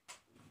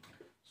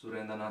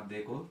 सुरेन्द्रनाथ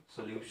देखो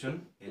सल्युसन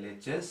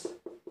LHS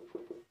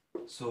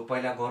सो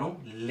पहिला गरौँ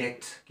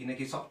लेट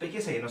किनकि सबै के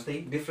छ हेर्नुहोस् त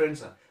डिफरेन्ट छ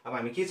अब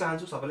हामी के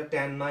चाहन्छौँ सबैलाई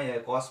ट्यानमा या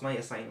कसमा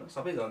या साइनमा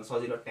सबै झन्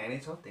सजिलो ट्यानै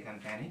छ त्यही कारण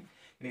ट्यानै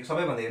किनकि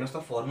सबैभन्दा हेर्नुहोस् त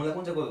फर्मुला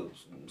कुन चाहिँ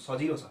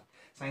सजिलो छ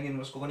साइन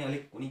इन्भर्सको पनि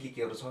अलिक कुनै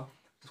केहरू छ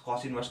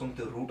कस इन्भर्सको पनि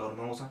त्यो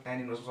रुटहरूमा आउँछ ट्यान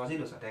इन्भर्सको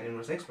सजिलो छ tan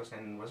inverse x plus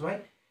tan inverse why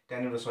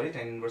tan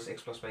inverse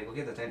x plus वाइको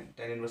के त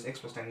tan inverse x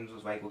plus tan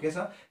inverse वाइको के छ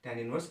tan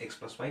inverse x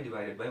plus y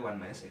divided by 1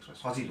 minus x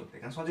सजिलो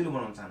त्यही कारण सजिलो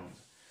बनाउन चाहनुहुन्छ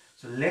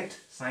सो लेट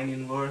साइन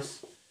इन्भर्स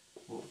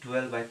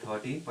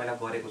 12/13 पहिला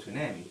गरेको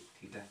छुइनँ हामी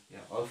थीटा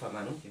या अल्फा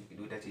मानौँ किनकि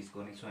दुईटा चिज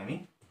गर्नेछौँ हामी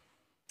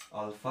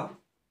alpha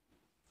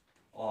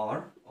or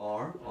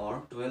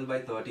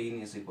 12/13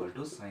 is equal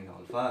to sin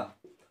alpha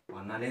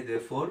भन्नाले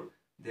therefore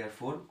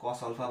cos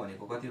alpha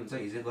भनेको कति हुन्छ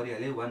हिजो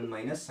गरिहाल्यो 1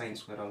 minus sin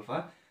square alpha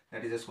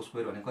that is यसको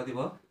स्क्वायर भनेको कति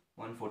भयो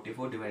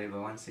 144 divided by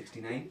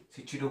 169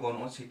 छिटो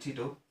गर्नुहोस्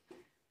छिटो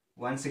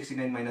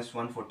 169 minus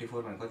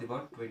 144 भनेको कति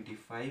भयो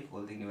 25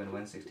 whole thing divided by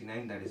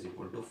 169 that is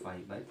equal to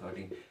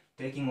 5/13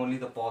 taking only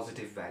the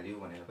positive value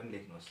भनेर पनि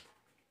लेख्नुहोस्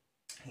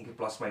किनकि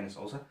प्लस माइनस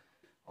आउँछ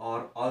or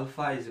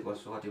alpha is equal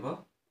to कति भयो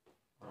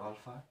or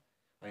alpha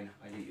हैन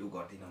अहिले यो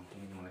गर्दिन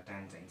किनकि मलाई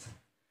टाइम चाहिन्छ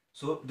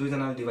सो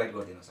दुईजनाले डिभाइड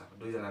गरिदिनुस् अब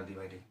दुईजनाले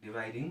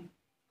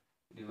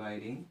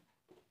dividing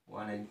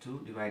 1 and 2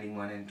 dividing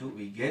 1 and 2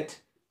 we get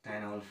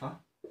tan alpha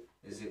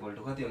is equal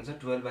to कति हुन्छ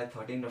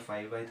 12/13 र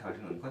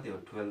 5/13 भने कति हो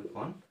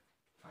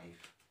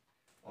 12/5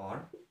 or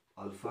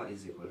alpha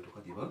is equal to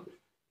कति भयो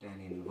tan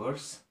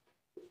inverse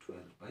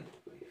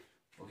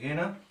 12/5 ओके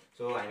हैन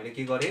सो हामीले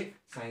के गरे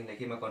साइनलाई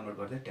केमा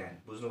कन्भर्ट गर्दै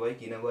tan बुझ्नु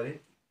भयो किन गरे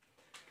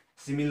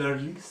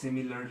similarly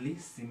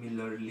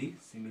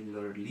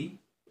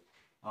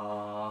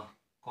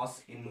cos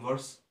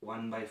inverse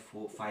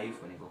 1/5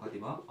 भनेको कति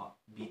भयो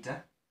बीटा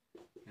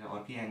र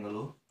अर्कै एंगल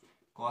हो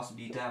cos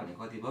बीटा भनेको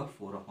कति भयो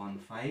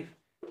 4/5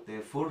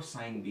 therefore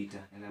sin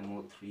बीटा यसलाई म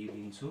 3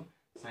 लिन्छु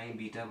sin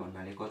बीटा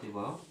भन्नाले कति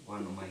भयो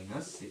 1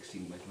 minus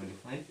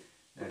 16/25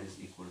 that is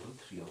equal to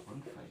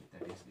 3/5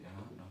 that is the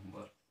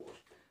number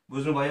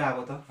बुझ्नु भयो अब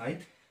त है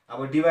अब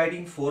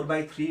dividing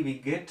 4/3 we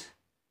get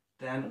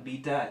tan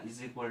beta is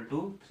equal to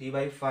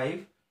 3/5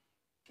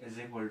 is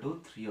equal to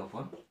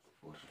 3/4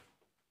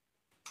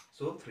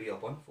 so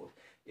 3/4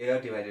 here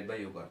divided by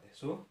यो गर्दै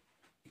so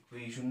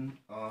equation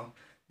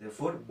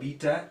therefore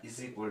beta is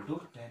equal to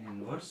tan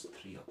inverse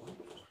 3/4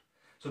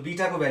 so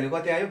beta को value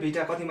कति आयो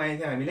beta कति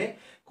मानेको थियो हामीले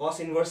cos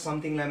inverse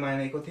something लाई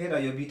मानेको थिए र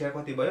यो beta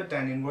कति भयो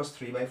tan inverse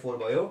 3/4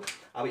 भयो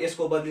अब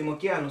यसको बदली म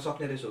के हाल्न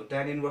सक्ने रहेछु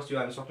tan inverse यो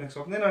हाल्न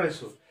सक्दैन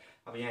रहेछु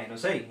अब यहाँ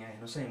हेर्नुस्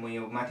है म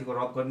यो माथिको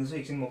रब गर्दिन्छु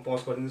एकछिन म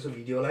पज गर्दिन्छु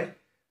भिडियोलाई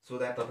सो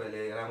दैट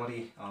तपाईले राम्ररी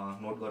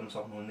नोट गर्न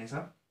सक्नुहुनेछ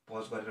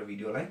पज गरेर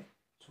भिडियोलाई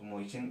सो म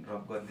एकछिन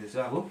रब गर्दिन्छु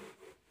अब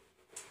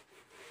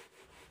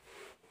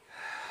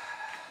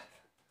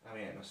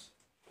हेर्नुस्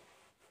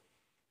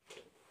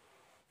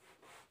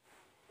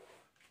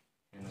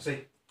है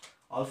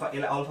अल्फा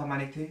यसलाई अल्फा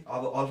मानेको थिए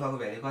अब अल्फाको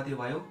भ्यालु कति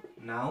भयो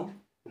now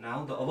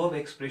the above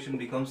expression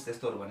becomes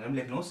त्यस्तोहरु भनेर पनि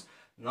लेख्नुहोस्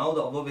now the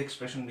above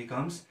expression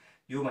becomes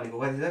यो भनेको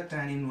कति छ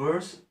tan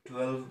inverse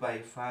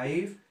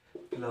 12/5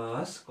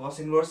 plus cos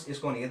inverse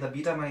यसको भनेको त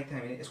बीटा मानेको थियो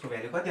हामीले यसको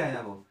भ्यालु कति आयो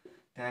अब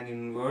tan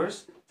inverse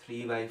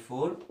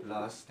 3/4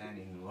 plus tan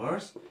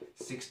inverse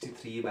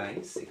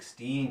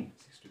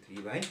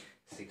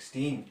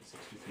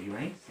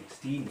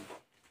 63/16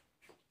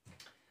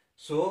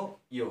 so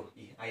यो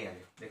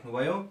आइहाल्यो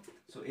देख्नुभयो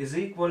so is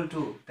equal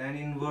to tan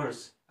inverse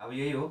अब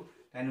यही हो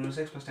tan inverse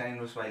x plus tan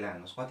inverse y लाई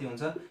हाल्नुस् कति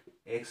हुन्छ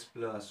x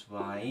plus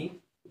y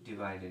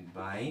divided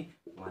by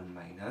 1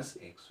 minus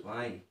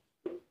xy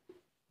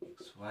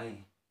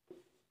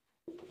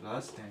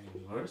plus tan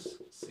inverse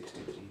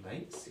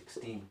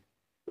 63/16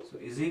 so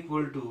is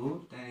equal to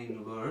tan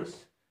inverse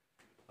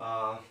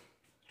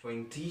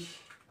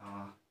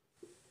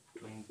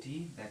 20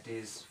 that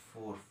is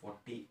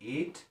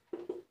 448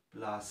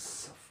 plus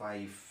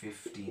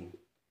 515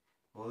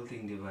 whole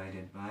thing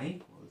divided by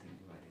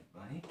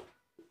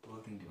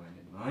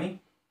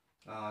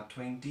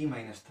 20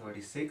 minus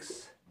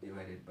 36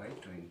 divided by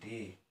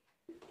 20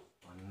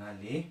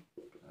 भन्नाले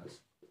plus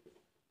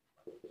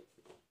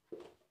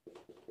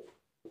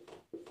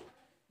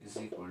is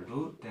equal to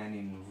tan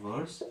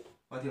inverse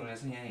कति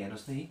हुनेछ यहाँ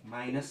हेर्नुस् त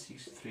minus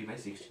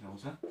 63/16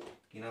 आउँछ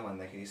किन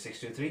भन्दाखेरि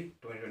 63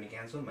 20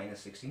 cancel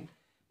minus 16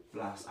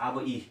 plus अब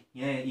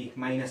यहाँ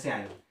माइनस चाहिँ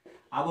आयो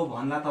अब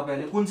भन्ला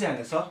तपाईले कुन चाहिँ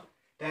हाल्ने sir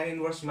tan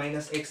inverse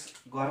minus x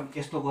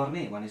यस्तो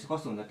गर्ने भनेपछि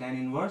कस्तो हुन्छ tan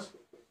इन्भर्स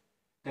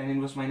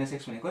माइनस x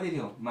भनेको कति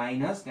थियो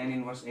माइनस tan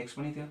इन्भर्स x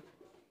पनि थियो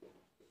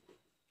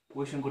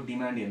क्वेशनको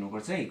डिमान्ड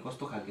हेर्नुपर्छ है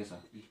कस्तो खालके छ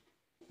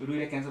यो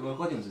दुईटा क्यान्सल गरेर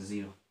कति हुन्छ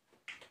 0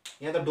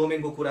 यहाँ त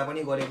डोमेनको कुरा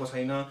पनि गरेको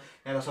छैन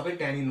यहाँ त सबै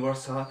tan इन्भर्स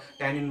छ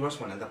tan इन्भर्स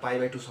भन्दा त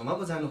π/2 सम्म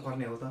पो जानु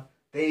पर्ने हो त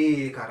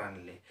त्यही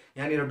कारणले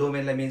यहाँनिर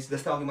डोमेनलाई मेन्स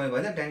जस्तै अघि मैले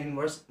भने tan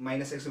inverse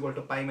minus x equal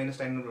to π minus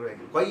tan inverse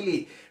कहिले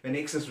when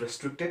x is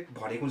restricted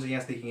भनेको चाहिँ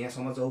यहाँदेखि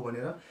यहाँसम्म जाऊ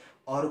भनेर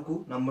अर्को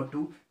नम्बर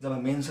 2 जब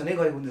मेन्सनै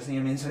गरेको हुन्छ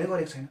यहाँ मेन्सनै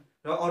गरेको छैन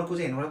र अर्को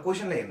चाहिँ हेर्नु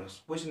क्वेसनलाई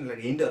हेर्नुहोस्,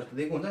 क्वेसनलाई हिन्टहरू त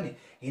दिएको हुन्छ नि,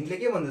 हिन्टले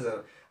के भन्दैछ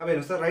अब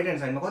हेर्नुहोस् त राइट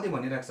ह्यान्ड साइडमा कति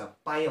भनिरहेको छ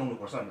पाई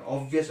आउनुपर्छ भनेर,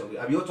 अभियस हो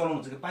अब यो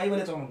चलाउनुहुन्छ कि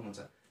पाईले चलाउनुहुन्छ,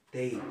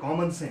 त्यही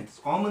कमन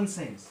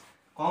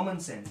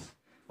सेन्स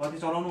कति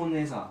चलाउनु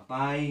हुँदैछ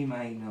pi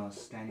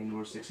minus tan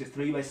inverse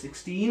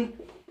 63/16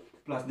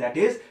 plus that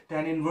is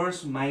tan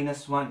inverse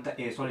 -1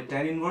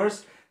 tan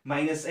inverse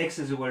minus x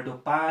is equal to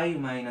pi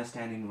minus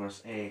tan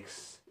inverse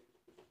x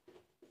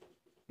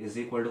is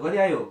equal to कति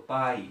आयो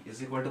pi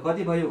is equal to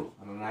कति भयो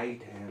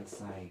right hand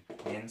side,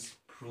 hence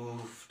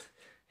प्रुभड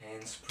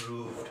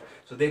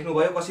so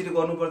देख्नुभयो कसरी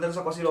गर्नु पर्दो रहेछ,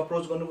 कसरी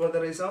अप्रोच गर्नु पर्दो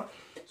रहेछ।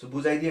 सो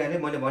बुझाइदिइहालेँ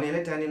मैले,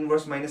 भनिहालेँ tan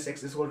inverse minus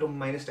x is equal to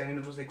minus tan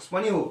inverse x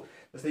पनि हो,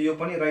 जस्तै यो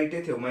पनि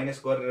राइटै थियो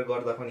माइनस गरेर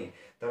गर्दा पनि,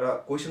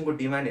 तर क्वेसनको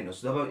डिमान्ड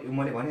हेर्नुहोस्, जब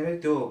मैले भने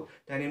त्यो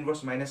tan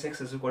inverse minus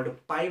x is equal to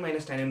pi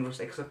minus tan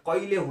inverse x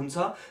कहिले हुन्छ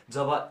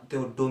जब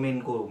त्यो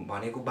डोमेनको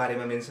भनेको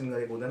बारेमा मेन्सन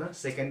गरेको हुँदैन,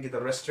 सेकेन्ड कि त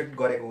रेस्ट्रिक्ट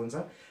गरेको हुन्छ,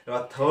 र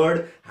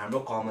थर्ड हाम्रो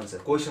कमन छ।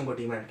 क्वेसनको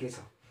डिमान्ड के छ,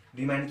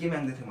 डिमान्ड के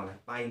माग्दै थियो मलाई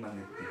पाई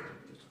माग्दै थियो,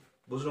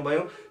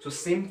 बुझ्नुभयो। सो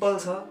सिम्पल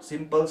छ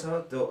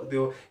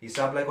त्यो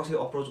हिसाबलाई कसरी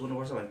अप्रोच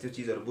गर्नुपर्छ भने त्यो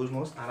चिजहरू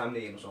बुझ्नुहोस्, आरामले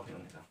हेर्नु सक्ने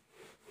हुनेछ।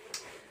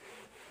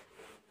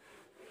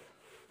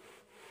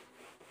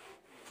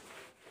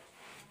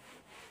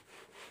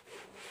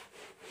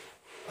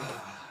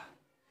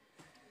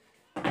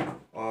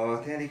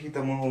 त्यहाँदेखि त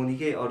म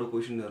निकै अरू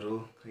क्वेसनहरू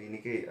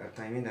निकै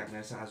टाइमै लाग्ने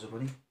रहेछ आज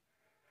पनि।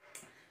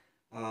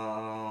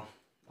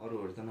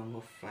 अरूहरू त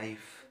नम्बर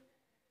 5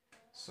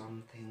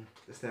 समथिङ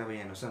जस्तै अब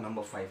यहाँ हेर्नुहोस् न,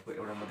 नम्बर 5 को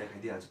एउटा म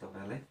देखाइदिइहाल्छु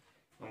तपाईँहरूलाई।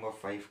 नम्बर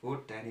 5 को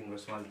tan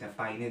inverse मैले त्यहाँ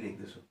पाई नै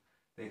देख्दैछु,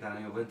 त्यही कारण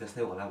यो पनि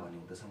त्यस्तै होला भन्ने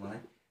हुँदैछ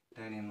मलाई।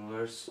 tan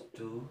inverse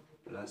 2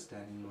 plus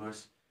tan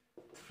inverse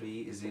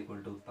 3 is equal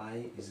to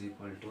pi is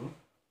equal to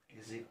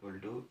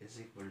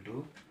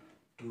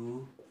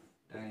 2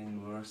 tan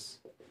inverse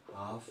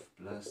half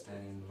plus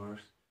tan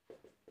inverse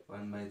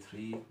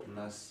 1/3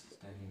 plus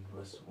tan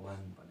inverse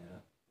 1 भनेर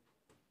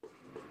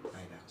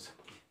आइरहेको छ।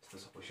 यस्तो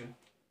छ क्वेसन।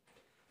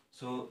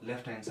 सो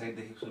लेफ्ट ह्यान्ड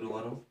साइडदेखि सुरु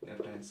गरौँ,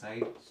 left hand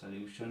side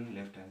solution,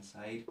 left hand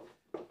side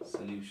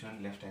solution,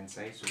 left hand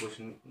side. So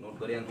question note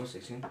गरिहाल्नुहोस्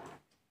एकछिन।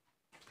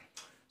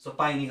 So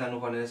पाई निकाल्नु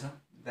पर्ने रहेछ,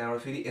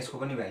 त्यहाँबाट फेरि यसको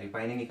पनि भ्याल्यु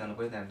पाई नै निकाल्नु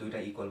पऱ्यो, त्यहाँ दुईवटा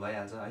इक्वल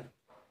भइहाल्छ है।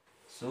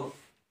 सो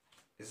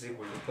इज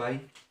इक्वल टु पाई,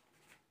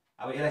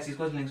 अब यसलाई चिज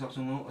कसरी लेख्न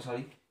सक्छु म,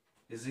 सरी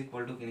इज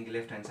इक्वल टु, किनकि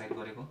लेफ्ट ह्यान्ड साइड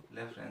गरेको,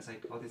 लेफ्ट ह्यान्ड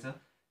साइड कति छ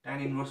tan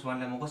inverse 1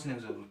 लाई म कसरी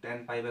लेख्न सक्छु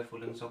tan pi/4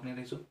 लेख्न सक्ने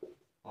रहेछु,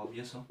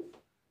 अभियस हो,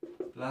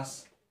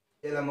 प्लस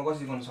यसलाई म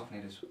कसरी गर्न सक्ने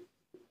रहेछु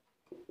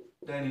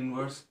tan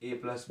inverse a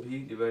plus b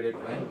divided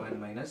by 1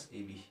 minus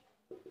ab,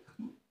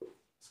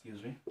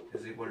 excuse me,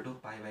 is equal to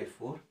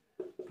pi/4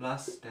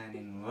 plus tan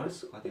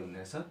inverse कति हुने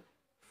रहेछ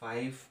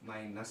 5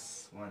 minus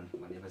 1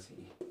 भनेपछि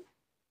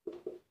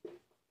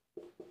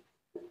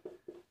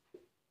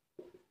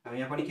अब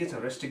यहाँ पनि के छ,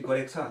 रेस्ट्रिक्ट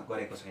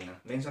गरेको छैन,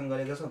 मेन्सन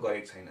गरेको छ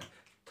गरेको छैन।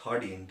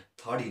 थर्ड हिन्ट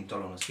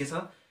चलाउनुहोस्, के छ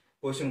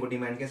क्वेसनको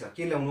डिमान्ड के छ,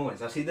 के ल्याउनु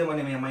भन्छ, सिधै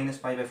मैले यहाँ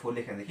 -pi/4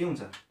 लेखेँ भने के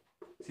हुन्छ,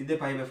 सिधै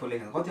pi/4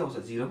 लेखेँ भने कति आउँछ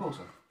 0 पो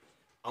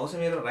आउँछ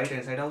मेरो राइट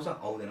ह्यान्ड साइड आउँछ,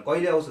 आउँदैन।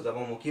 कहिले आउँछ जब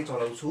म के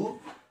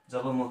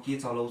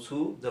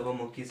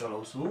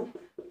चलाउँछु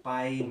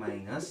पाई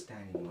माइनस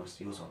tan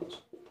inverse यो चलाउँछु,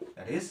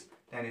 that is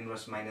tan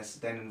inverse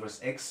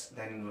x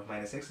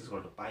is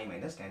equal to pi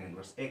minus tan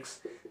inverse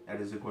x,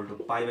 that is equal to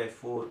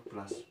pi/4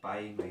 plus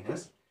pi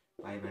minus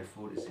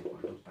pi/4 is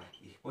equal to pi।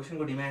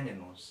 क्वेसनको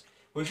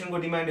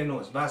demand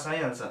हेर्नुहोस्, बास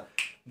आइहाल्छ,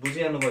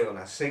 बुझिहाल्नुभयो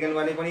होला। Second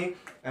वाले पनि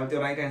अब त्यो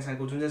राइट ह्यान्ड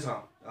साइडको जुन चाहिँ छ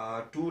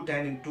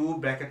 2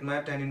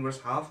 ब्र्याकेटमा tan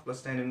inverse half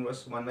plus tan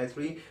inverse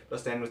 1/3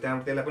 plus tan inverse,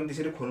 त्यहाँबाट त्यसलाई पनि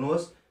त्यसरी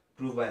खोल्नुहोस्,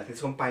 प्रुभ भइहाल्छ,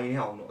 त्यसको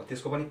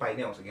पनि पाइ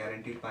नै आउँछ,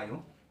 ग्यारेन्टिड पाइ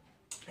हो।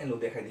 लु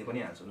देखाइदिए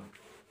पनि हाल्छु ल।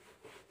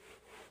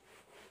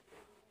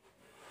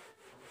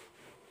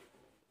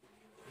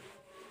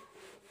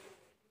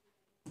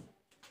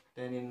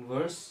 tan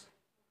inverse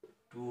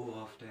 2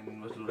 of tan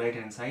inverse, right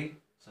hand side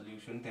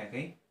solution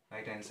त्यहाँकै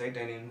right hand side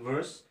tan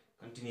inverse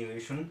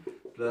continuation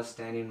plus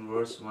tan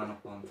inverse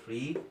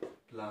 1/3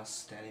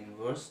 plus tan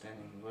inverse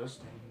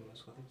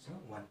कति छ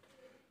 1।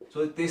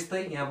 सो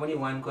त्यस्तै यहाँ पनि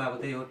 1 को अब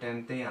त्यही हो,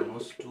 tan त्यही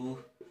हाल्नुहोस्, 2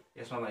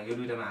 यसमा भनेको यो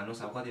दुईटामा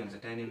हाल्नुहोस्, अब कति हुन्छ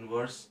tan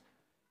inverse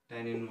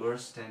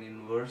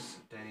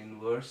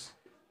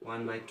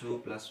 1/2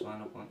 plus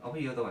 1/, अब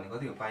यो त भनेको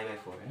कति हो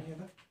pi/4 हैन, यो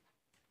त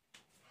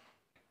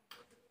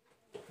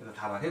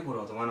थाहा भएकै कुरा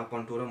हो त,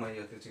 1/2 र मैले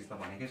यो त्यो चिज त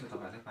भनेकै छु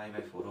तपाईँहरूले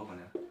pi/4 हो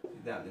भनेर,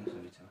 सिधै हालिदिनुहोस्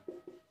न बिचमा,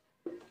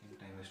 किन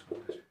टाइम वेस्ट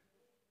गर्नु।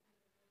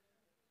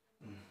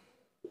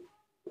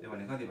 त्यो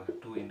भने कति भयो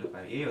 2 ×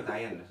 pi, यही हो त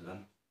आइहाल्नुहोस्,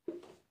 झन्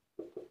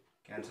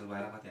क्यान्सल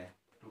भएर कति आयो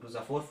 2 2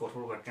 जा 4 4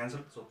 4 बाट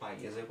cancel. So pi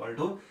is equal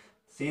to,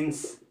 since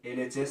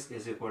LHS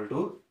is equal to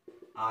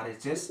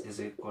RHS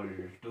is equal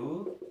to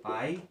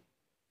पाई,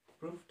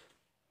 प्रुभड।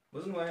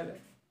 बुझ्नु भयो,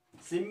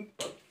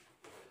 सिम्पल।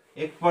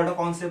 एकपल्ट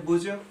कन्सेप्ट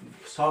बुझ्यो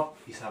सब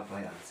हिसाब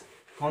भइहाल्छ,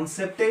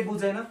 कन्सेप्टै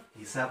बुझेन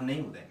हिसाब नै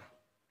हुँदैन,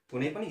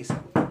 कुनै पनि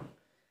हिसाब।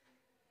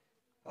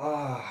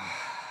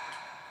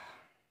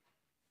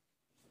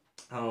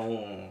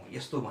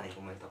 यस्तो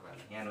भनेको मैले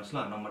तपाईँहरूलाई, यहाँ हेर्नुहोस् ल,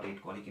 नम्बर 8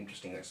 को अलिक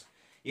इन्ट्रेस्टिङ रहेछ।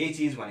 यही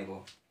चिज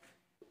भनेको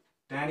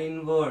tan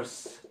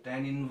inverse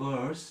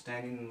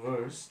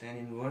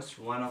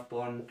 1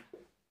 upon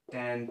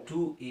tan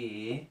 2a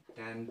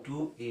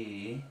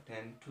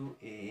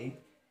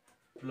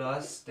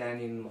plus tan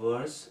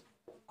inverse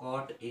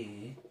cot a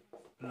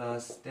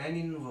plus tan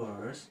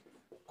inverse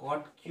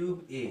cot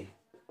cube a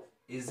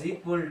is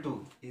equal to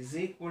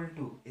 0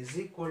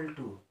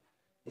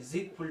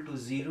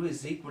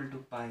 is equal to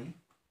pi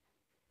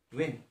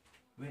when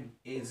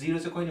a 0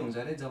 चाहिँ कहिले हुन्छ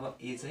अरे जब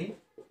a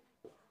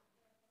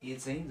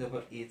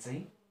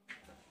चाहिँ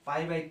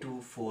pi by 2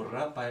 4 र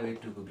pi by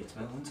 2 को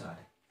बीचमा हुन्छ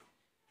अरे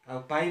अब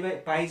pi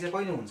चाहिँ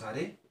कहिले हुन्छ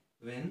अरे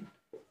when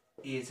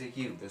a चाहिँ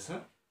के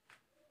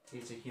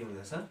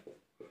हुँदैछ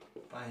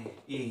pi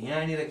ए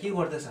यहाँनिर के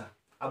गर्दैछ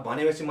अब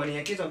भनेपछि मैले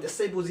यहाँ के छ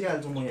त्यसै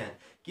बुझिहाल्छु म यहाँ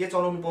के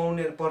चलाउनु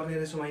पर्ने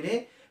रहेछ मैले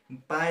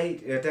pi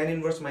tan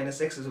inverse minus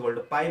x is equal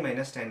to pi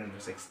minus tan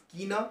inverse x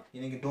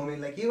किनकि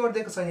डोमेनलाई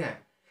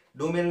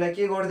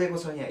के गरिदिएको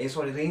छ यहाँ ए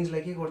सरी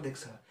रेन्जलाई के गरिदिएको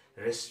छ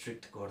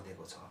रेस्ट्रिक्ट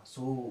गरिदिएको छ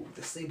सो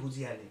त्यसै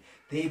बुझिहालेँ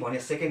त्यही भने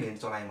सेकेन्ड हेन्ड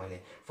चलाएँ मैले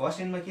फर्स्ट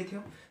हेन्डमा के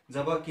थियो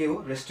जब के हो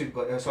रेस्ट्रिक्ट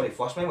सरी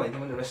फर्स्टमै भन्थ्यो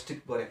मैले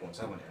रेस्ट्रिक्ट गरेको हुन्छ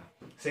भनेर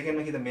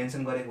सेकेन्डमा कि त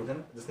मेन्सन गरेको हुँदैन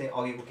जस्तै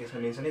अघिको केसमा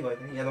मेन्सनै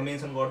गरेको थिएन यहाँ त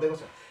मेन्सन गरिदिएको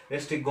छ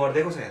रेस्ट्रिक्ट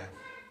गरिदिएको छ यहाँ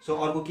सो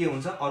अर्को के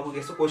हुन्छ अर्को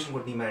केस चाहिँ क्वेसनको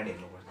डिमान्ड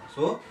हेर्नुपर्छ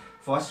सो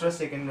फर्स्ट र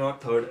सेकेन्ड र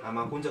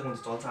थर्डमा कुन चाहिँ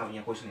चल्छ अब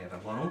यहाँ क्वेसन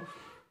हेरेर गरौँ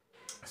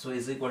सो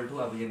इज इक्वल टु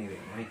अब यहाँनिर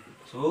हेर्नु है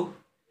so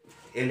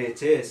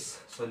LHS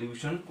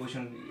solution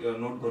question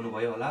note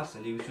गर्नुभयो होला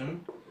solution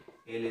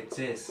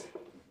LHS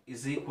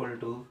is equal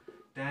to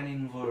tan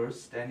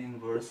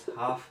inverse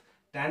half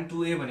tan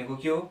 2a भनेको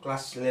के हो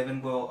क्लास 11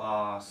 को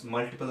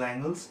मल्टिपल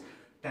एंगल्स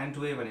tan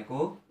 2a भनेको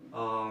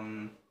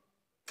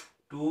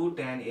 2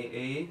 tan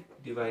a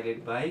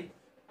divided by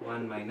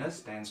 1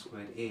 minus tan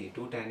square a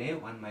 2 tan a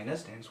 1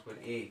 minus tan square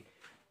a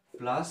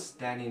plus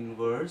tan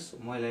inverse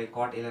म यसलाई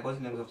cot a लाई कति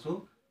लेख्न सक्छु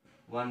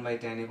 1 by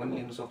tan a पनि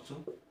लेख्न सक्छु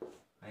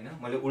हैन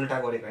मैले उल्टा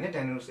गरेको हैन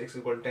tan inverse x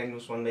equal to tan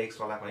inverse 1 by x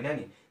चलाएको हैन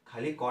नि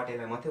खाली cot a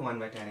लाई मात्रै 1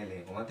 by tan a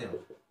लेखेको मात्रै हो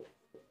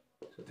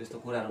सो त्यस्तो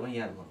कुराहरु पनि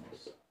याद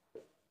गर्नुहोस्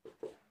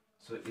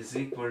so is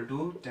equal to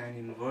tan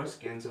inverse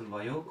cancel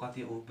भयो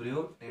कति उब्रियो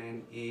tan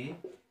a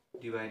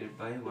divided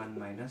by 1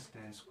 minus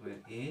tan square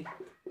a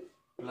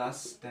plus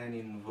tan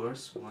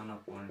inverse 1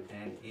 upon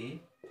tan a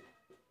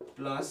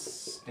plus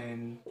tan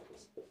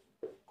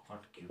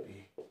cot cube a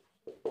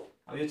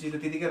अब यो चीज त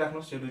त्यतिकै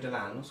राख्नुस् यो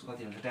दुईटालाई हाल्नुस्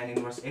कति हुन्छ tan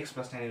inverse x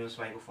plus tan inverse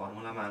y को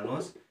फर्मुलामा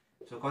हाल्नुस्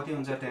सो कति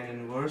हुन्छ tan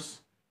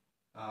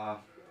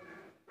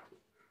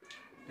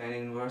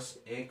inverse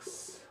x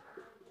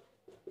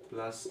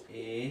plus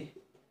a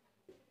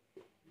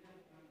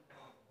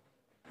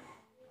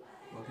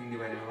nothing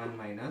divided by 1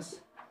 minus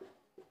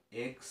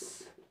x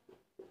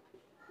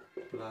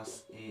plus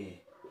a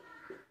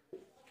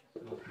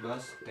so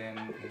plus tan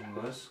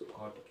inverse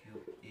cot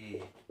cube a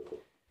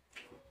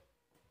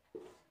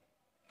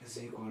is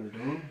equal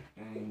to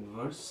tan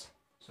inverse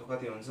so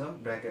कति हुन्छ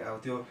bracket अब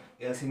त्यो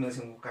LCM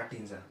को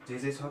काटिन्छ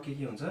जे छ के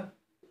हुन्छ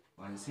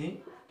भनेपछि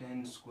tan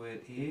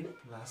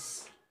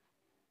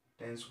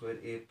square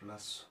a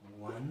plus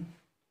 1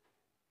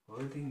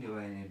 whole thing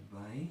divided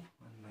by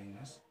 1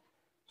 minus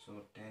so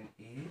tan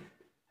a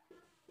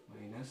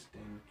minus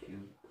tan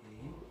cube a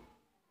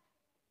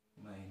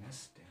minus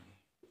tan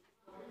a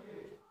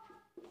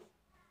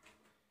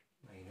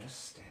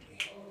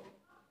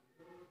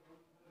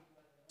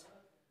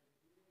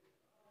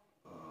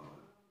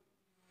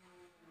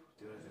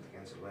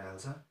cancel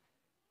भइहाल्छ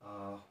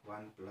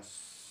 1 plus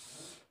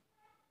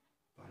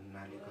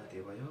भन्नाले कति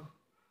भयो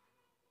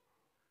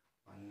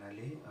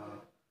भन्नाले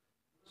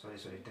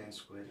sorry tan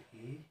square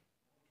a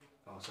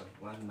sorry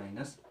 1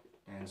 minus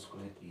tan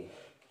square a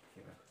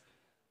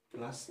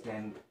plus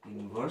tan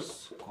inverse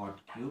cot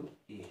cube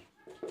a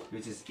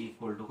which is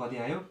equal to कति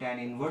आयो tan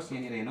inverse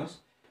यहाँनिर हेर्नुहोस्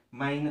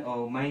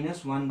minus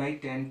 1 by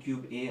tan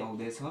cube a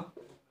आउँदैछ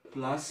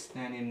plus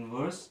tan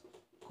inverse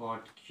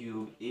cot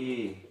cube a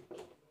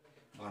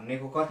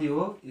भन्नेको कति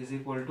हो is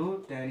equal to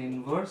tan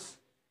inverse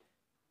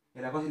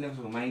यसलाई कसरी लेख्न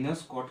सक्छौं minus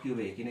cot cube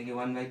a किनकि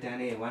 1 by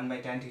tan a 1 by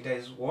tan theta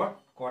is what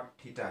cot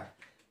theta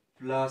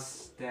plus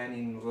tan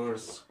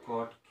inverse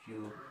cot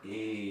cube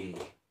a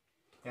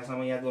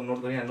यहाँसम्म याद नोट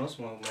गरिहाल्नुहोस्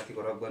म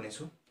माथिको रफ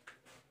गर्नेछु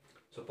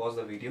so pause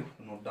the video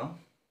note down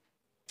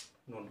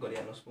note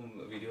गरिहाल्नुहोस्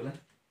भिडियोलाई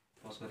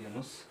पज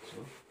गरिहाल्नुहोस् सो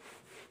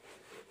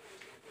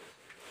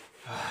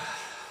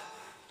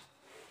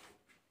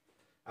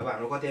अब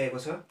हाम्रो कति आएको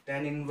छ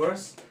tan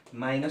inverse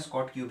minus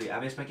cot cube a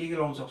अब यसमा के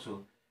लाउन सक्छु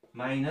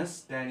minus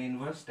tan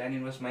inverse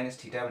minus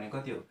theta भनेको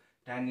कति हो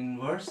tan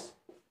inverse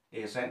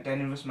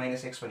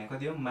minus x भनेको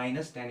कति हो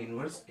minus tan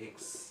inverse x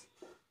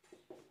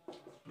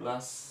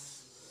plus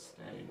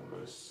tan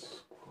inverse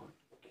cot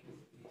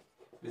cube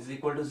a is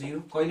equal to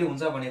 0 कहिले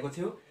हुन्छ भनेको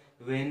थियो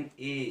when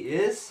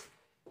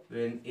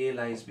a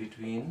lies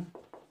between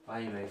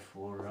pi by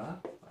 4 र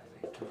pi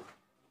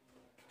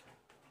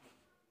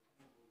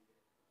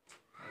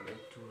by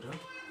 2 र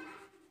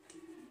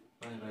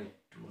pi by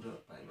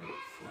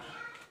 4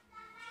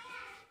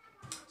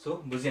 सो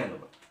बुझिहाल्नु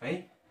भयो है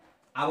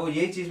अब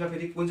यही चीजमा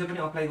फेरि कुन चाहिँ पनि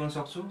अप्लाई गर्न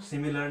सक्छु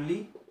सिमिलरली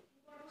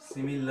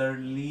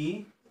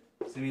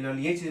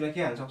सिमिलरली यही चीजमा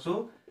के हाल्न सक्छौ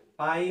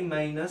pi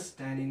minus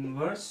tan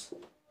inverse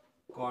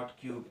cot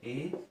cube a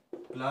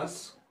plus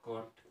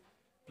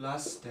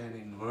tan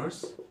inverse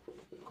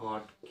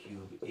cot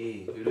cube a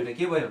यो दुईटा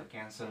के भयो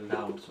क्यान्सल्ड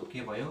आउट सो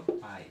के भयो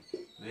पाई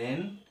when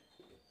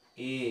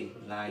a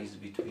lies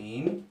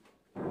between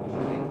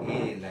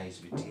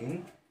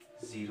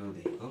 0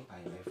 देखिको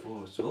पाई बाई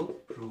 4 सो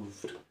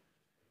प्रुभड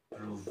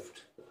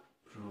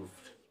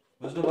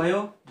बुझ्नुभयो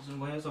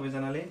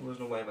सबैजनाले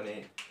बुझ्नुभयो भने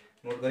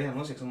नोट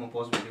गरिहाल्नुहोस् एकछिन म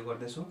पज भिडियो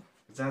गर्दैछु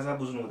जहाँ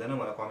बुझ्नु हुँदैन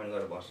मलाई कमेन्ट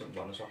गरेर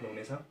भन्न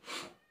सक्नुहुनेछ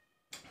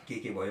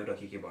के भयो र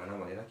के भएन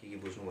भनेर के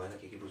बुझ्नु भएन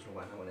के बुझ्नु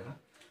भएन भनेर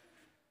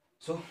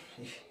सो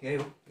यही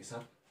हो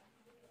हिसाब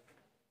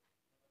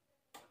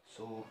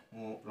सो म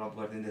रब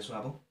गरिदिँदैछु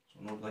अब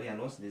नोट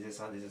गरिहाल्नुहोस् जे छ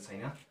जे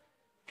छैन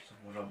सो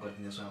म रब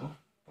गरिदिँदैछु अब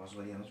पज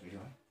गरिहाल्नुहोस्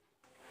भिडियो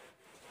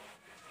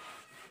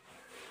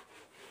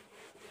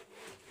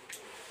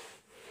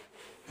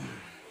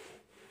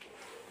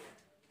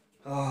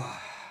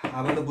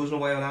अब त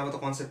बुझ्नुभयो होला अब त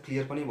कन्सेप्ट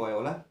क्लियर पनि भयो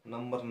होला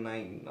नम्बर 9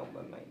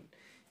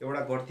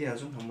 एउटा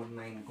गर्दिहाल्छु नम्बर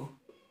 9 को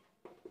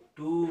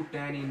 2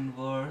 tan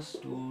इन्भर्स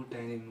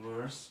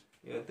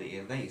यो त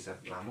हेर्दै हिसाब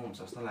लामो हुन्छ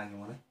जस्तो लाग्यो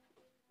मलाई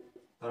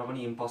तर पनि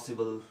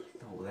इम्पोसिबल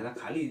त हुँदैन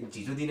खाली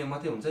झिजो दिने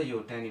मात्रै हुन्छ यो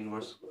tan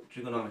इन्भर्स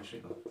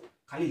ट्रिगोनोमेट्रीको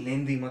खाली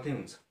लेन्दी मात्रै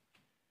हुन्छ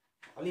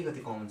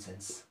अलिकति कमन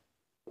सेन्स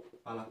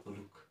पालक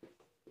पुलुक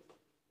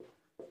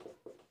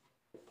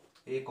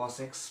a cos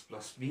x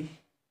plus b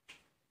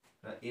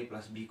र a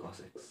plus b cos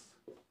x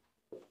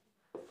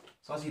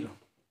सजिलो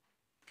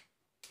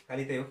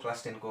खाली त्यही हो क्लास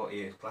 10 को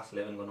क्लास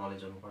 11 को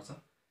नलेज हुनुपर्छ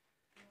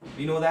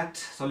we know that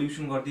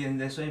सल्युसन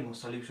गर्दिँदैछु है म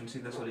सल्युसन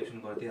सिधा solution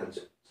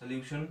गर्दिहाल्छु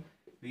solution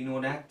we know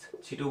that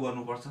छिटो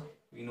गर्नुपर्छ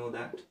we know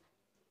that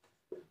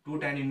 2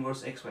 tan inverse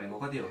x भनेको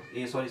कति हो ए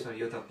सरी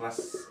यो त क्लास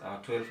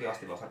 12 के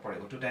अस्ति भर्खर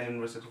पढेको 2 tan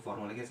इन्भर्स x को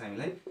फर्मुला के छ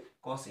हामीलाई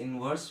cos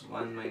inverse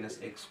 1 minus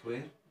x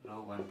square र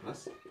 1 plus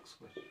x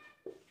square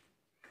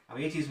अब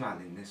यो चीजमा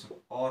हाल्दिन्दैछु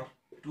और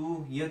 2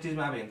 यो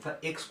चीजमा अब हेर्नु त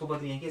x को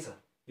बदली यहाँ के छ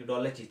यो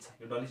डल्लै चीज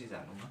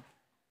हाल्नु न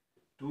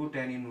 2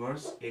 tan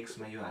इन्भर्स x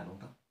मा यो हाल्नु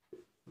त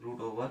route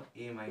over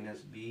a minus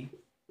b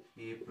a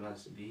plus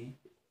b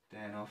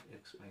tan of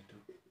x by 2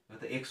 यो त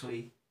x हो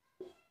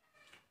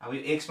अब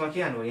यो x मा के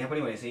हाल्नु यहाँ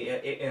पनि भनेपछि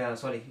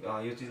सरी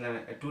यो चीजलाई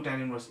 2 tan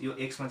इन्भर्स यो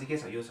x मा चाहिँ के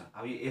छ यो छ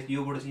अब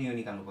योबाट चाहिँ यो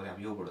निकाल्नु पर्यो अब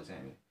योबाट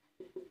चाहिँ हामी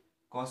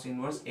cos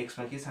इन्भर्स x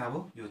मा के छ अब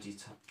यो चीज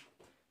छ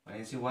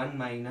भनेपछि 1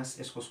 माइनस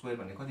यसको स्क्वायर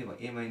भने कति भयो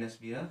a minus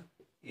b र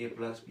a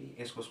plus b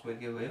यसको स्क्वायर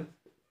के भयो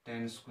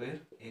tan square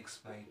x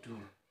by 2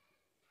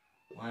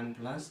 1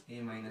 plus a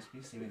minus b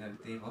similarly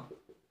त्यही भयो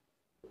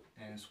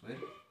tan square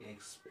x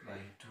by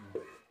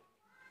 2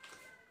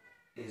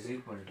 is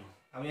equal to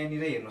अब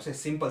यहाँनिर हेर्नुहोस् है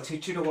सिम्पल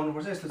छिटो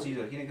गर्नुपर्छ यस्तो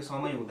चीजहरु किनकि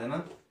समय हुँदैन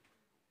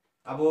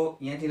अब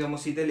यहाँतिर म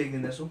सिधै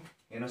लेखिदिन्दैछु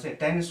हेर्नुहोस् है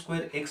tan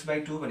square x by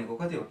 2 भनेको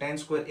कति हो tan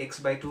square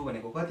x by 2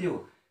 भनेको कति हो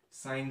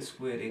sin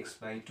square x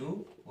by 2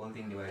 whole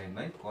thing divided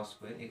by cos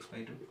square x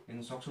by 2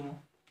 लेख्न सक्छु म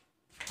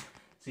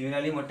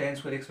सिमिलरली म tan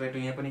square x by 2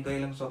 यहाँ पनि कहिले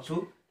लेख्न सक्छु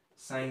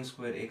sin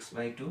square x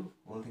by 2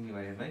 whole thing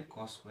divided by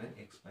cos square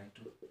x by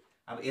 2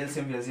 अब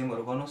एलसीएम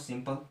हरु गर्नु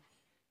सिम्पल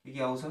के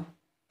आउँछ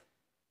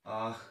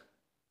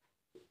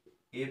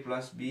a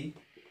plus b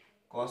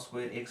cos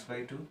square x by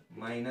 2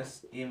 minus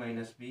a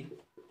minus b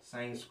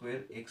sin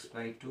square x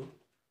by 2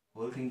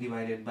 whole thing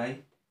divided by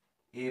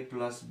a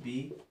plus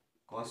b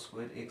cos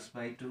square x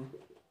by 2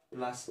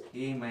 plus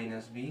a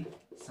minus b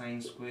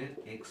sin square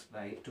x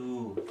by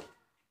 2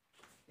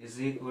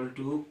 is equal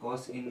to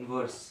cos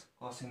inverse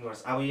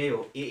अब यही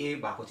हो a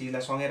भएको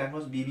चीजलाई सँगै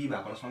राख्नुस् b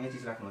भएकोलाई सँगै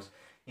चीज राख्नुस्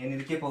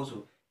यहाँनिर के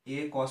पाउँछु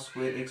a cos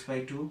square x by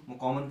 2 म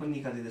कमन पनि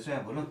निकाल्दिदैछु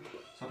अब ल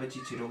सबै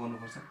चीज छिटो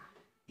गर्नुपर्छ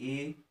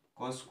a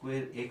cos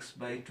square x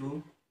by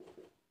 2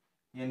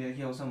 यहाँनिर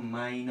के आउँछ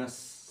minus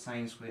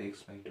sin square x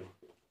by 2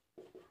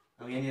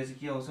 अब यहाँनिर चाहिँ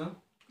के आउँछ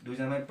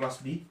दुईजनामै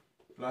plus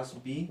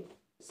b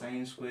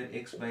sin square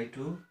x by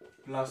 2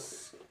 plus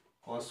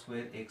cos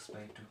square x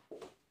by 2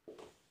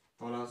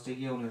 तल चाहिँ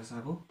के आउने रहेछ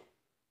अब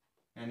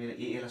यहाँनिर a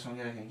लाई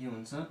सँगै राख्यो के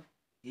हुन्छ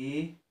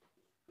a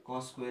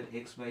cos square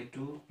x by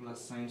 2 plus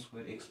sin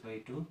square x by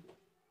 2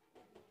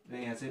 र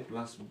यहाँ चाहिँ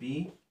plus b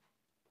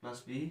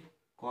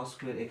cos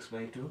square x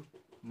by 2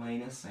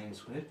 minus sin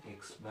square x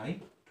by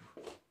 2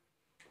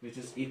 which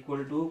is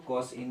equal to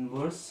cos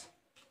inverse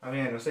अब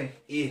यहाँ हेर्नुहोस् है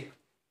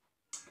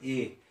a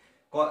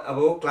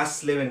अब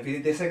क्लास 11 फेरि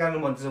त्यसै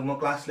कारण भन्छु म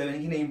क्लास 11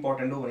 किन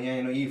इम्पोर्टेन्ट हो भने यहाँ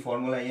हेर्नु यी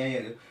फर्मुला यहाँ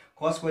हेर्नु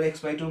cos square x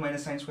by 2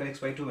 minus sin square x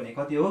by 2 भने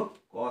कति हो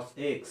cos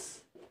x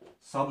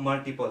सब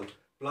multiple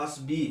plus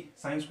b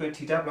sin square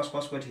theta plus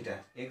cos square theta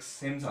x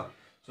same छ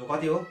सो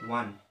कति हो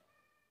 1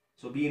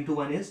 so b into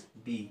 1 is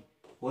b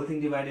whole thing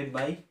divided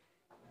by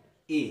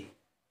a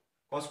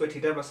cos square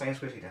theta plus sin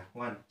square theta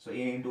 1 so a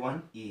into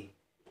 1 a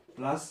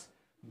plus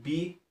b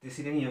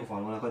त्यसरी नै यो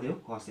formula कति हो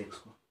cos x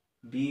को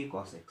b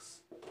cos x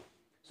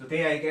so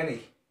त्यही आयो क्या नि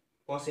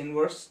cos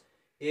inverse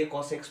a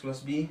cos x plus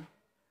b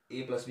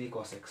a plus b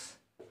cos x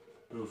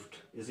proved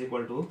is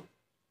equal to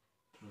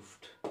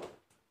proved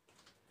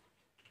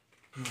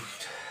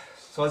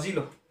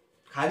सजिलो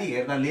खाली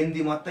हेर्दा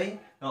लेन्दी मात्रै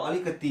र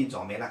अलिकति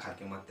झमेला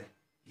खालको मात्रै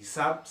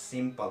हिसाब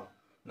सिम्पल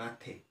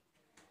नाथे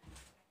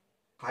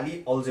खाली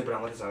अल्जेब्रा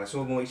मात्रै छ सो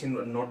म एकछिन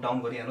नोट डाउन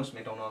गरिहाल्नुस्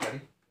मेटाउन अगाडि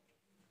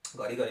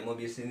घरिघरि म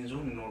बिर्सिन्छु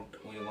नोट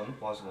उयो गर्नु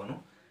पज गर्नु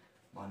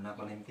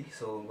भन्नको निम्ति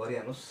सो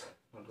गरिहाल्नुस्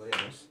नोट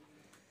गरिहाल्नुस्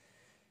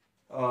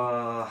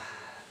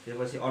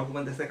त्यसपछि अर्को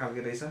पनि त्यस्तै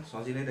खालको रहेछ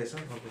सजिलै रहेछ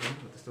अर्को पनि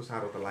त्यस्तो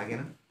साह्रो त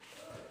लागेन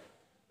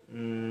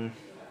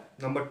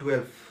नम्बर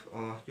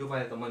 12 यो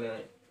पालि त मैले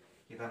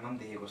किताबमा पनि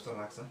देखेको जस्तो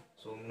लाग्छ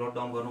सो नोट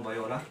डाउन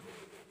गर्नुभयो होला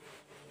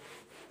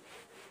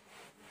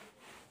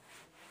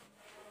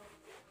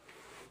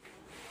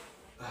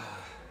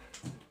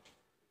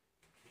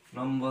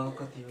नम्बर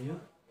कति हो यो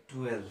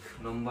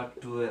 12 number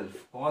 12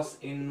 cos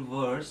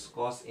inverse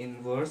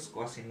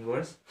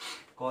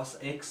cos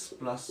x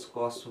plus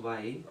cos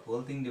y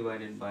whole thing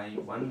divided by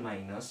 1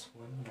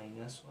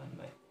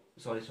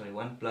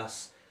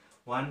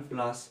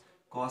 plus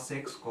cos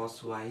x cos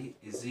y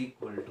is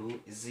equal to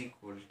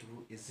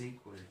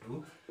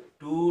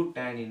 2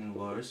 tan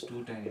inverse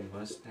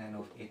tan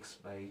of x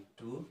by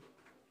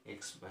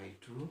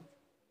 2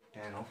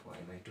 tan of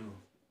y by 2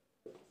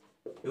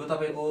 यो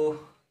तपाईको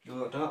यो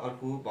त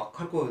अर्को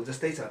भर्खरको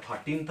जस्तै छ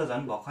 13 त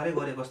झन् भर्खरै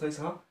गरेको जस्तै छ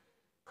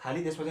खाली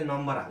त्यसपछि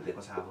नम्बर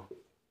हाल्दिएको छ अब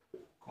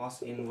cos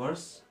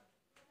inverse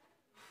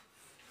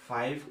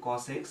 5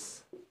 cos x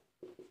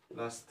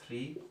plus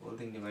 3 whole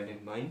thing divided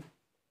by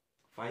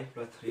 5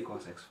 plus 3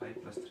 cos x 5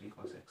 plus 3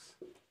 cos x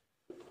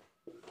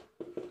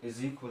is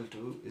equal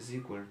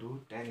to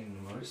tan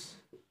inverse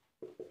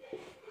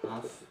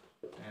half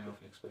tan of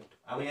x by 2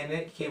 अब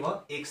यहाँ के भयो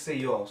x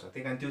चाहिँ यो आउँछ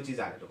त्यही कारण त्यो चीज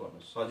हालेर गर्नु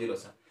सजिलो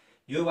छ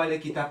यो वाले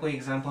किताबको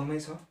एक्जाम्पलमै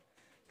छ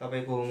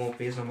तपाईको म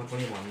पेज नम्बर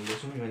पनि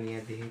भन्दैछु मैले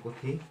यहाँ देखेको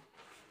थिए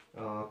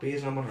पेज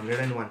नम्बर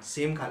 101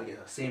 सेम खालके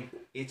छ सेम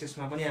एचएस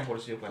मा पनि आएको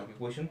छ यो खालको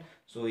क्वेशन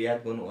सो याद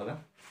गर्नु होला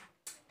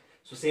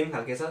सो सेम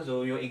खालके छ जो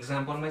यो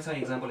एक्जाम्पलमै छ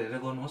एक्जाम्पल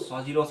हेरेर गर्नुहोस्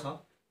सजिलो छ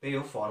त्यही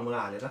हो फर्मुला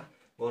हालेर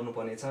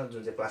गर्नुपर्ने छ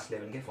जुन चाहिँ क्लास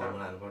 11 कै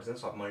फर्मुला हाल्नुपर्छ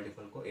सब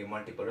मल्टिपलको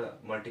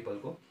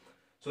मल्टिपलको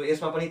सो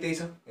यसमा पनि त्यही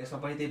छ यसमा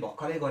पनि त्यही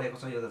भर्खरै गरेको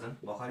छ यो त झन्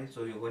भर्खरै सो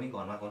यो पनि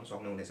घरमा गर्न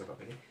सक्नुहुनेछ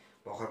तपाईले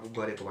भर्खरको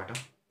गरेकोबाट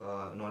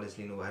नलेज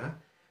लिनु भएर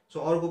सो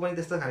अर्को पनि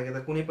त्यस्तो खालको त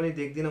कुनै पनि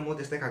देख्दिन म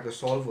त्यस्तै खालको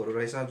सल्भहरु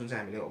रहेछ जुन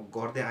चाहिँ हामीले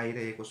गर्दै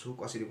आइरहेको छु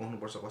कसरी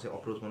गर्नुपर्छ कसरी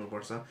अप्रोच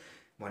गर्नुपर्छ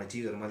भन्ने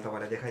चीजहरु मैले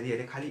तपाईलाई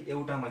देखाइदिए खाली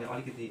एउटा मैले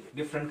अलिकति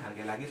डिफरेन्ट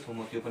खालको लाग्यो सो म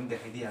त्यो पनि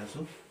देखाइदिहाल्छु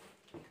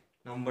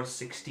नम्बर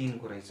 16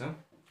 को रहेछ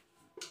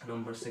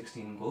नम्बर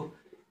 16 को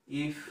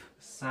if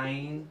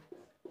sin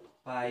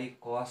pi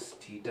cos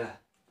theta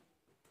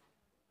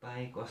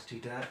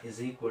is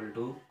equal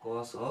to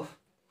cos of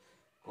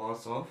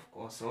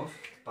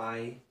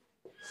pi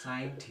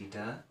sin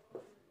theta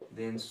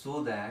then so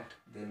that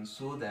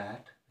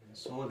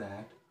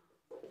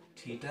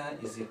theta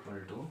is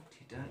equal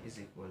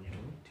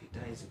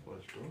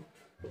to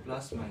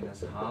plus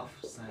minus half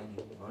sin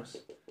inverse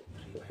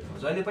 3/4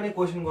 जहिले पनि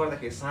क्वेशन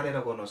गर्दाखेरि सारेर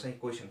गर्नुहोस् है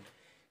क्वेशन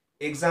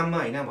एक्जाममा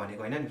हैन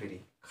भनेको हैन नि फेरि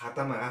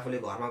खातामा आफूले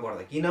घरमा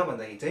गर्दा किन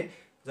भन्दाखेरि चाहिँ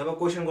जब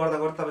क्वेशन गर्दा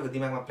तपाईको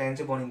दिमागमा प्लान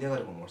चाहिँ बनिँदै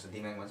गरेको हुनुपर्छ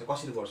दिमागमा चाहिँ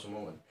कसरी गर्छु म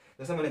भने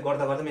जस्तै मैले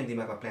गर्दा मेरो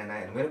दिमागमा प्लान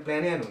आयो मेरो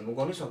प्लानै आएन भने म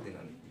गर्नै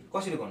सक्दिनँ नि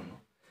कसरी गर्नु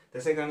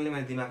त्यसै कारणले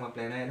मैले दिमागमा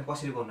प्लान आएन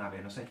कसरी गर्नु अब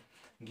हेर्नुस् है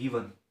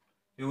गिवन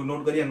यो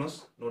नोट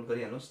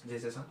गरिहाल्नुस् जे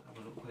छ अब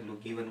लु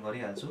गिवन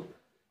गरिहाल्छु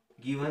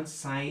given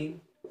sin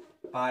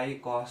pi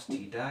cos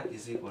theta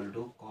is equal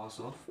to cos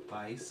of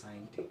pi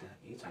sin theta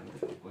यही छ नि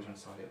क्वेशन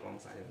सरे रङ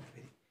सारे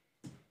फेरि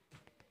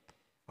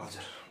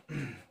हजुर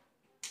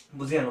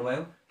बुझिहाल्नु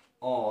भयो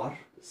और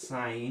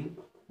sin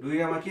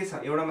दुईटामा के छ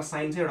एउटामा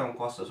sin छ एउटामा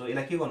cos छ सो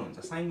यसलाई के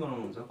गर्नुहुन्छ sin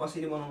बनाउनुहुन्छ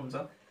कसरी बनाउनुहुन्छ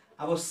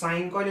अब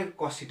sin कहिले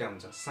cos थीटा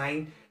हुन्छ sin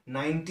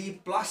 90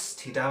 प्लस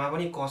थीटामा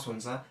पनि cos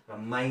हुन्छ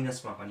र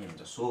माइनसमा पनि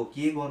हुन्छ सो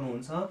के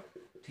गर्नुहुन्छ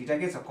थीटा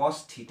के छ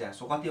cos थीटा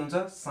सो कति हुन्छ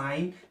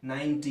sin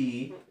 90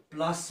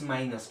 प्लस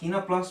माइनस किन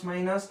प्लस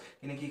माइनस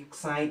किनकि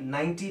sin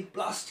 90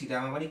 प्लस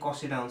थीटामा पनि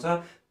cos थीटा हुन्छ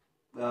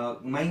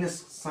माइनस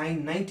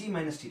sin 90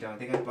 माइनस थीटामा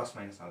त्यही कारण प्लस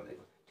माइनस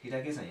हाल्दिएको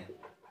थीटा के छ यहाँ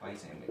पाइ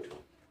sin by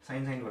 2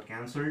 sin बाट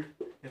क्यान्सल्ड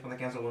यसमा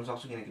क्यान्सल गर्न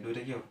सक्छु किनकि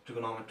दुईटा के हो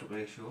ट्रिगोनोमेट्रिक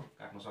रेशियो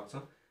काट्न सक्छ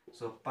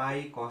सो पाइ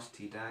cos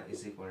theta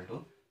is equal to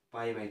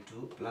पाइ by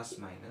 2 प्लस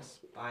माइनस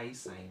पाइ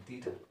sin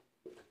थीटा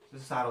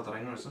त्यस्तो साह्रो त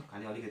हैन रहेछ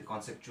खाली अलिकति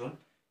कन्सेप्चुअल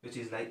यो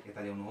चीजलाई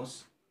यता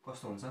ल्याउनुहोस्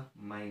कस्तो हुन्छ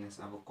माइनस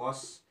अब cos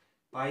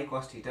पाइ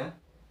cos थीटा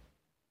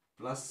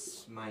प्लस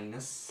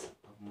माइनस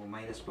अब म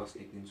माइनस प्लस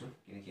लेखिदिन्छु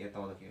किनकि यता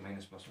आउँदाखेरि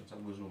माइनस प्लस हुन्छ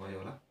बुझ्नु भयो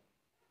होला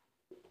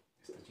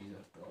यस्तो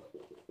चीजहरु त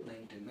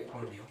 19 मै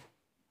पढ्ने हो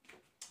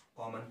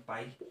कमन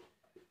पाइ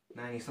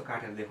नानी यस्तो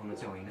काटेर देखाउनु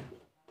चाहिँ होइन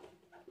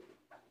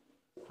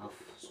half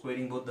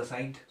स्क्वेयरिङ both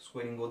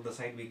the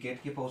side we get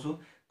के पाउँछु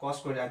cos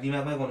स्क्वेयर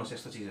दिमागमै गर्नुस्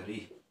यस्तो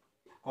चीजहरु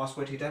cos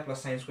square theta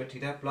plus sin square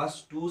theta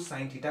plus 2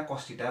 sin theta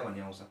cos theta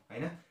भन्ने आउँछ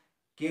हैन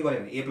के गर्यो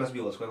भने a plus b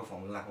whole square को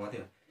फर्मुला लाग्नु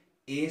मात्रै हो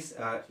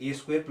a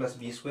square plus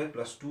b square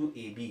plus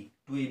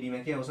 2ab मा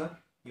के आउँछ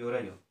यो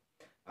र यो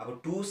अब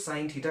 2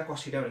 sin थीटा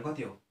cos थीटा भने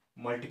कति हो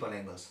multiple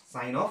angles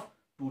sin of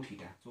 2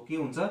 theta so के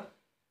हुन्छ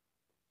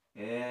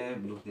ए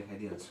ब्लु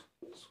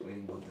देखाइदिहाल्छु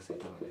स्क्वेयरिङ बोथ द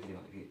साइड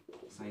भन्दाखेरि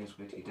sin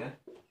square theta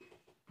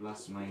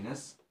plus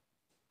minus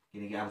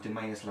किनकि अब त्यो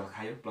माइनस ला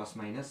खायो plus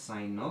minus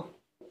sin of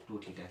 2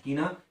 theta किन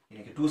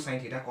किनकि 2 sin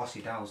थीटा cos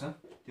थीटा आउँछ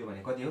त्यो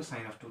भनेको कति हो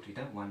sin of 2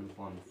 थीटा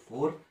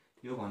 1/4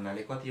 यो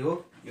भन्नाले कति हो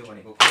यो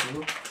भनेको कति हो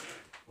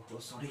ओहो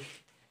सरी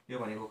यो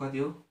भनेको कति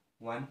हो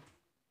 1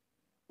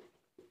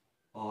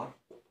 और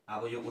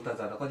अब यो उता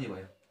जाँदा कति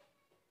भयो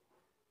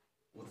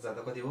उता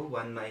जाँदा कति हो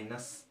 1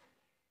 minus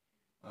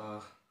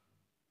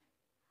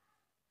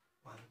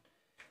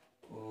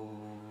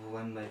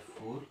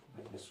 1/4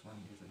 minus 1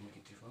 is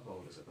नेगेटिभ हो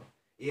बाउले छ त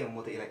ए म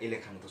त यसलाई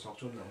खानु त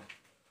सक्छु नि त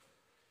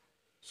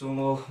सो म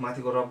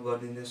माथिको रब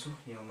गरिदिन्दैछु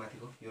यहाँ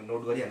माथिको यो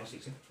नोट गरिहाल्नुस्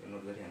एकछिन यो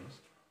नोट गरिहाल्नुस्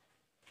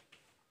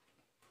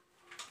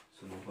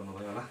सो नोट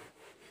गर्नुभयो होला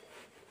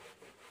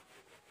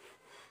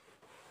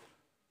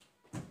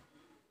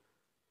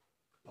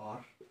or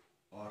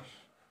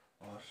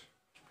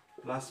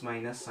plus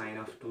minus sin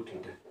of 2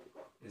 theta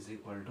is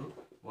equal to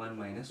 1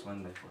 minus 1/4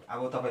 अब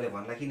तपाईले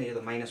भन्ला किन यो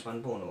त -1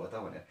 पो हुनु हो त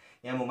भनेर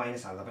यहाँ म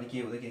माइनस हाल्दा पनि के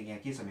हुँदै किनकि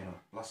यहाँ के छ मेरो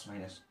प्लस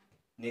माइनस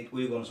नेट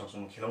उयो गर्न सक्छु म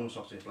खेलाउन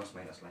सक्छु plus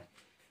माइनसलाई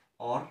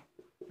or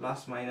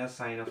plus minus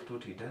sin of 2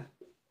 theta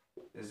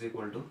is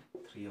equal to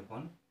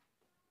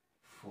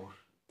 3/4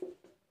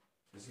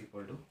 is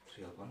equal to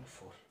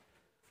 3/4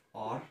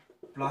 or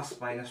plus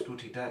minus 2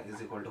 theta is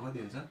equal to what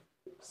हुन्छ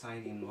sin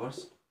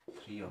inverse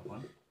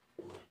 3/4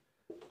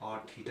 or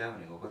theta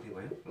भनेको कति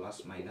भयो plus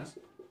minus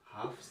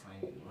half sin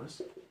inverse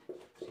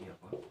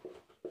 3/4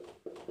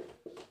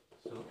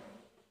 so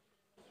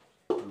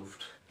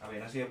proved अब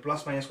हेर्नुस् यो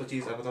plus minus को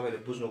चीज अब तपाईले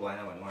बुझ्नु भएन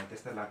भने मलाई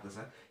त्यस्तै लाग्दछ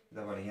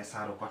तपाईले यहाँ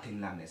सारो कठिन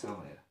लाग्ने छ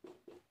भनेर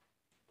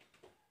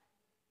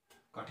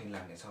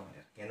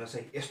हेर्नुस्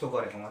है यस्तो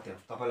गरेको मात्रै हो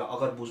तपाईलाई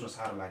अगर बुझ्नु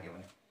सारो लाग्यो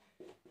भने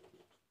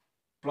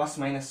प्लस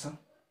माइनस छ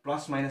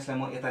प्लस माइनसलाई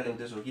म यता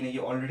ल्याउँदैछु किनकि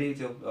यो अलरेडी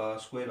त्यो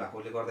स्क्वायर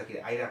भएकोले गर्दाखेरि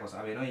आइरहेको छ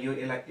अब हेर्नु यो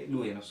यसलाई लु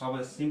हेर्नु सबै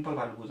सिम्पल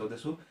पाराले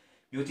बुझाउँदैछु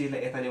यो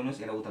चीजलाई यता ल्याउनुस्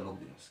यसलाई उता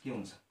लगिदिनुस् के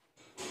हुन्छ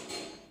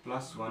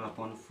plus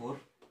 1/4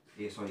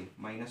 A sorry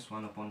minus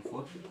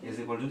 1/4 is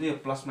equal to यो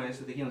प्लस माइनस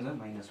त के हुन्छ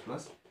minus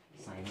plus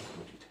sin of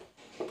 2 theta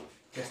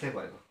त्यस्तै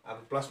गरेको अब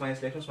प्लस माइनस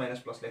लेख्नुस् माइनस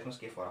प्लस लेख्नुस्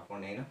के फरक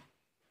पर्ने हैन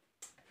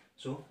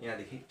सो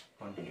यहाँदेखि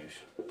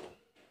कन्टिन्युएसन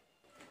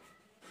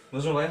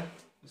बुझ्नु भयो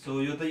सो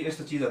यो त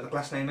यस्तो चीजहरु त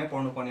क्लास 9 मै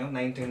पढ्नु पर्ने हो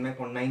 9 10 मै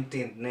 9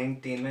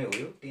 10 मै हो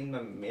यो 10 मा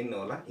मेन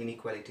होला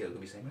इनइक्वालिटीहरुको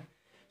विषयमा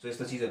सो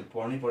यस्तो चीजहरु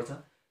पढ्नै पर्छ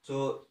सो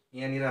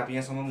यहाँनिर अब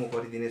यहाँसम्म म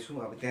गरिदिने छु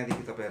अब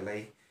त्यहाँदेखि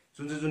तपाईहरुलाई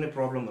जुन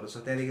प्रब्लमहरु छ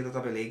त्यहाँदेखि त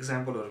तपाईहरुले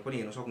एक्जाम्पलहरु पनि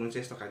हेर्न सक्नुहुन्छ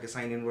यस्तो खालको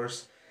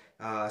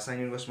sin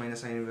inverse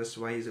minus sin inverse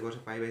y is equal to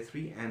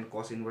pi/3 and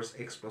cos inverse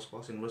x plus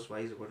cos inverse y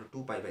is equal to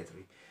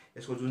 2pi/3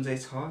 यसको जुन चाहिँ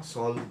छ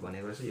सल्भ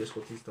भनेको चाहिँ यसको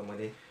चीज त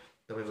मैले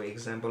तपाईको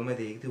एक्जाम्पलमै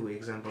दिएको थिए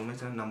एक्जाम्पलमै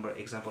छ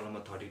एक्जाम्पल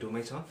नम्बर 32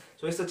 मै छ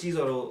सो यस्तो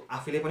चीजहरु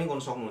आफैले पनि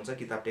गर्न सक्नुहुन्छ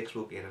किताब टेक्स्ट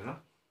बुक हेरेर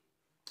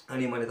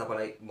अनि मैले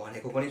तपाईलाई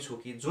भनेको पनि छु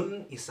कि जुन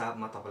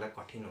हिसाबमा तपाईलाई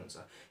कठिन हुन्छ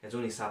या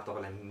जुन हिसाब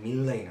तपाईलाई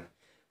मिल्दैन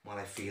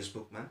मलाई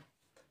फेसबुकमा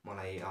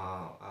मलाई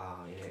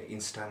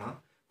इन्स्टामा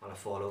मलाई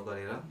फलो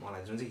गरेर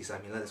मलाई जुन चाहिँ हिसाब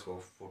मिल्छ त्यसको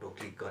फोटो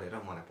क्लिक गरेर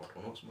मलाई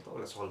पठाउनुस् म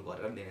तपाईलाई सल्भ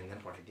गरेर देन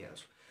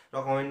पठाइदिन्छु र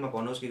कमेन्टमा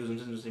भन्नुस् कि जुन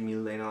चाहिँ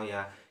मिल्दैन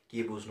या के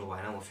बुझ्नु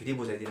भएन म फेरि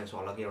बुझाइदिन्छु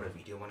अलग्गै एउटा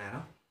भिडियो बनाएर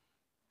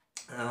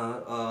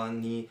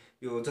अनि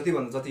यो जति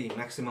भन्दा जति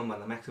म्याक्सिमम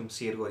भन्दा म्याक्सिमम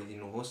शेयर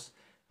गरिदिनुहोस्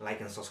लाइक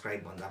एन्ड सब्स्क्राइब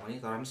भन्दा पनि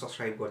तर पनि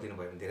सब्स्क्राइब गरिदिनु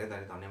भयो भने धेरै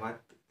धेरै धन्यवाद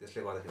त्यसले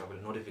गर्दाखेरि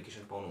तपाईले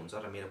नोटिफिकेसन पाउनुहुन्छ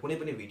र मेरो कुनै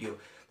पनि भिडियो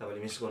तपाईले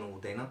मिस गर्नु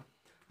हुँदैन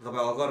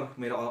तपाई अगर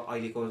मेरो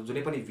अहिलेको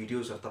जुनै पनि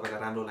भिडियोजहरु तपाईलाई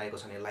राम्रो लागेको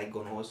छ भने लाइक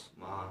गर्नुहोस्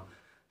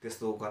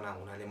त्यस्तो गर्न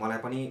हुनाले मलाई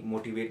पनि म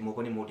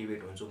पनि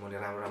मोटिभेट हुन्छु मैले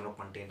राम्रो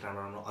कन्टेन्ट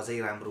राम्रो अझै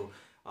राम्रो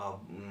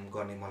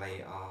गर्ने मलाई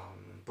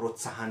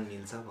प्रोत्साहन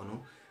मिल्छ भनौं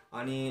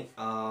अनि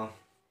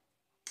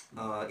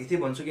यति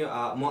भन्छु कि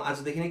म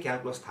आजदेखि नै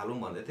क्याल्कुलस थालौं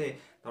भन्दै थिए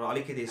तर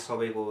अलिकति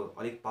सबैको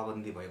अलिक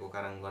पाबन्दी भएको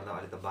कारण गर्दा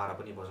अहिले त 12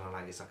 पनि बज्न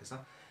लागिसकेछ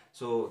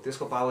सो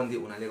त्यसको पाबन्दी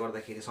हुनाले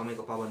गर्दाखेरि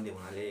समयको पाबन्दी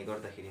हुनाले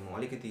गर्दाखेरि म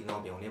अलिकति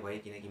नभ्याउने भए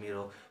किनकि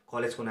मेरो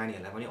कलेजको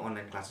नानीहरुलाई पनि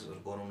अनलाइन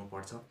क्लासेसहरु गराउनु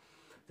पर्छ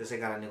त्यसै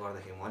कारणले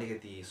गर्दाखेरि म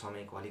अलिकति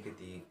समयको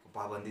अलिकति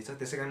पाबन्दी छ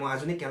त्यसैकारण म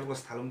आज नै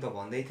क्याल्कुलस थालौं त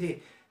भन्दै थिए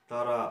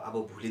तर अब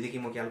भोलिदेखि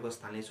म क्याल्कुलस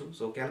थाल्ने छु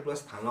सो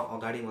क्याल्कुलस थाल्न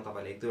अगाडि म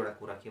तपाईलाई एक दुईवटा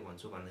कुरा के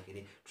भन्छु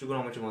भन्दाखेरि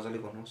ट्रिगोनोमेट्री मजाले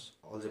गर्नुहोस्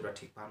अल्जेब्रा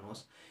ठीक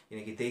पार्नुहोस्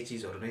किनकि त्यही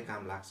चीजहरु नै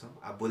काम लाग्छ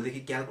अब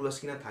भोलिदेखि क्याल्कुलस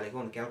किन थालेको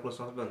भने क्याल्कुलस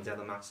सबैभन्दा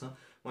ज्यादा मार्क्स छ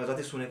मैले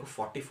जति सुनेको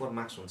 44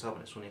 मार्क्स हुन्छ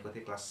भनेर सुनेको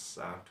थिए क्लास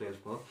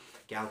 12 को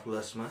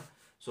क्याल्कुलसमा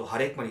सो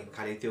हरेक पनि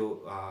खाली त्यो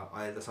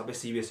अहिले त सबै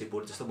सीबीएसई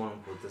बोर्ड जस्तो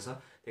बनाउनु खोज्दैछ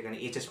त्यही कारण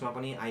एचएस मा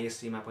पनि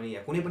आईएससी मा पनि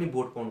या कुनै पनि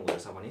बोर्ड पाउनु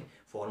हुँदैछ भने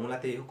फर्मुला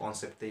त्यही हो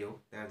कन्सेप्ट त्यही हो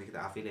त्यहाँदेखि त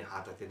आफैले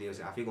हात हाते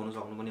दिएपछि आफै गर्न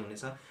सक्नु पनि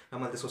हुनेछ र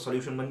मैले त्यसको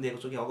सल्युसन पनि दिएको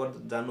छु कि अगर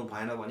जान्नु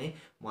भएन भने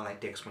मलाई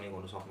टेक्स्ट पनि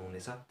गर्न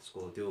सक्नुहुनेछ त्यसको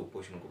त्यो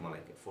क्वेशनको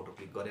मलाई फोटो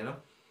क्लिक गरेर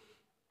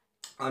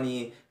अनि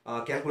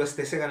क्याल्कुलस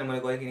त्यसै कारण मैले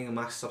गरे किनकि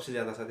मार्क्स सबसे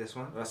ज्यादा छ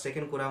त्यसमा र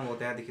सेकेन्ड कुरा म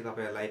त्यहाँदेखि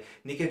तपाईहरुलाई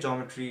निकै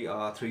ज्योमेट्री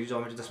 3D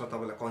ज्योमेट्री जसमा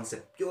तपाईलाई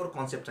कन्सेप्ट प्योर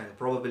कन्सेप्ट चाहिन्छ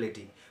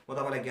प्रोबेबिलिटी म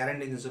तपाईलाई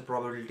ग्यारेन्टी दिन्छु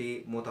प्रोबेबिलिटी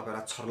म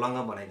तपाईलाई छर्लङ्ग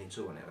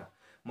बनाइदिन्छु भनेर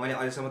मैले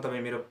अहिलेसम्म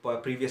तपाई मेरो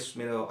प्रिभियस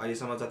मेरो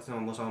अहिलेसम्म जतिसम्म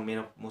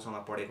मसँग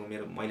पढेको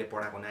मैले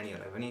पढाएको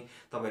नानीहरुलाई पनि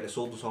तपाईहरुले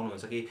सोध्नु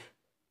सक्नुहुन्छ कि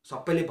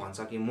सबैले भन्छ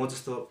कि म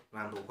जस्तो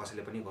राम्रो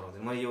कसैले पनि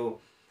गराउँदैन मैले यो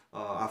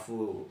आफू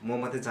म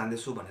मात्रै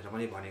जान्दैछु भनेर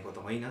पनि भनेको त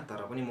होइन,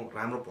 तर पनि म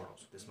राम्रो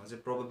पढाउँछु। त्यसमा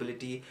चाहिँ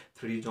प्रोबेबिलिटी,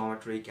 3D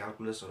ज्योमेट्री,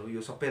 क्यालकुलसहरू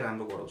यो सबै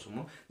राम्रो गराउँछु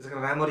म। त्यस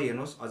कारण राम्ररी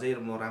हेर्नुहोस्, अझै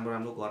म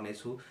राम्रो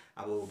गर्नेछु।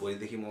 अब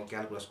भोलिदेखि म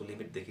क्यालकुलसको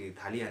लिमिटदेखि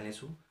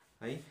थालिहाल्नेछु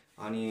है।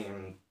 अनि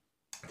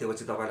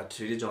त्योपछि तपाईँलाई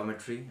 3D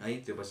ज्योमेट्री है,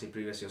 त्योपछि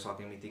प्रिभियस इयर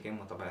सक्ने बित्तिकै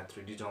म तपाईँलाई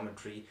 3D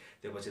ज्योमेट्री,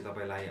 त्योपछि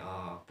तपाईँलाई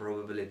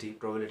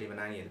प्रोबेबिलिटीमा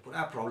नानीहरूले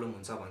पुरा प्रब्लम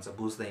हुन्छ भन्छ,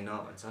 बुझ्दैन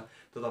भन्छ।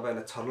 त्यो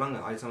तपाईँहरूलाई छर्लङ्ग,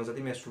 अहिलेसम्म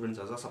जति मेरो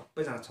स्टुडेन्ट्सहरू छ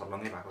सबैजना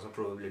छर्लङ्गै भएको छ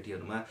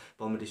प्रोबेबिलिटीहरूमा,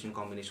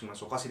 कम्बिनेसनमा।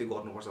 सो कसरी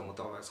गर्नुपर्छ म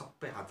तपाईँलाई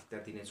सबै हात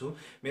त्यहाँ दिनेछु।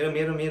 मेरो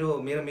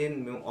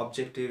मेन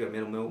अब्जेक्टिभ,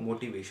 मेरो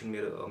मोटिभेसन,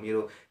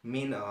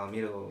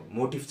 मेरो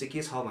मोटिभ चाहिँ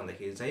के छ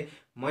भन्दाखेरि चाहिँ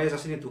मैले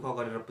जसरी दुःख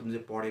गरेर जुन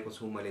चाहिँ पढेको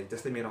छु मैले,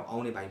 त्यस्तै मेरो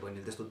आउने भाइ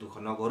बहिनीले त्यस्तो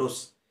दुःख नगरोस्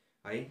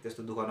है,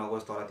 त्यस्तो दुःख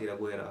नगरोस्। तलतिर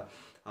गएर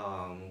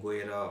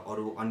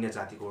अरू अन्य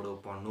जातिकोबाट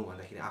पढ्नु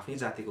भन्दाखेरि आफ्नै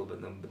जातिको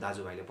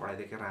दाजुभाइले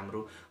पढाइदिएकै राम्रो।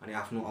 अनि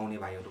आफ्नो आउने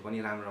भाइहरू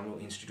पनि राम्रो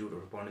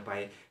इन्स्टिट्युटहरू पढ्नु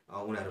पाए,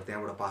 उनीहरू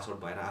त्यहाँबाट पास आउट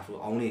भएर आफू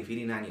आउने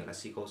फेरि नानीहरूलाई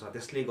सिकाउँछ।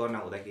 त्यसले गर्न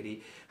हुँदाखेरि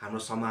हाम्रो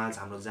समाज,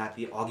 हाम्रो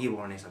जाति अघि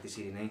बढ्नेछ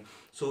त्यसरी नै।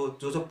 सो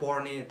जो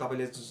पढ्ने,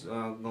 तपाईँले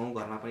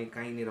गाउँघरमा पनि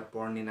कहीँनिर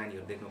पढ्ने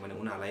नानीहरू देख्नु भने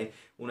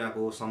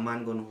उनीहरूको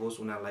सम्मान गर्नुहोस्,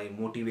 उनीहरूलाई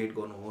मोटिभेट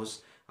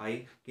गर्नुहोस् है।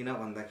 किन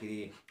भन्दाखेरि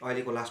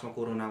अहिलेको लास्टमा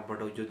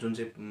कोरोनाबाट यो जुन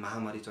चाहिँ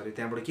महामारी चल्यो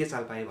त्यहाँबाट के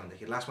चाल पाएँ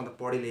भन्दाखेरि लास्टमा त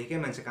पढे लेखेकै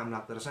मान्छे काम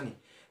लाग्दो रहेछ नि।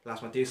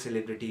 लास्टमा त्यही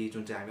सेलिब्रिटी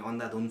जुन चाहिँ हामी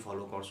अन्धाधुन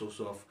फलो गर्छौँ,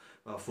 सो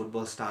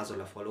फुटबल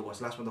स्टार्सहरूलाई फलो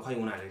गर्छ, लास्टमा त खै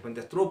उनीहरूले पनि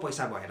त्यत्रो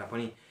पैसा भएर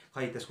पनि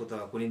खै त्यसको त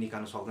कुनै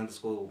निकाल्नु सक्दैन,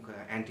 त्यसको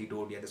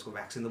एन्टिडोट या त्यसको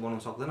भ्याक्सिन त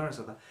बनाउनु सक्दैन रहेछ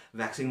त।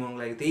 भ्याक्सिन बनाउनुको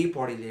लागि त्यही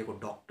पढे लेखेको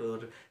डक्टर,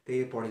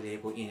 त्यही पढे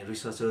लेखेको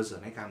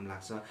रिसर्चर्सहरू नै काम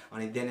लाग्छ।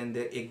 अनि देन एन्ड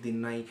देयर 1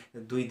 दिनमै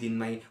 2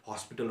 दिनमै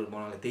हस्पिटलहरू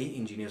बनाउनलाई त्यही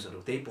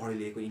इन्जिनियर्सहरू, त्यही पढे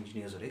लेखेको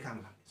इन्जिनियर्सहरू काम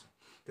लाग्नेछ।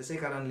 त्यसै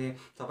कारणले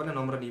सबैलाई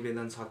नम्र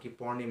निवेदन छ कि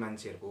पढ्ने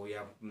मान्छेहरूको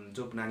या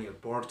जो नानीहरू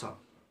पढ्छ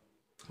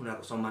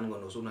उनीहरूको सम्मान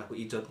गर्नुहोस्, उनीहरूको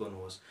इज्जत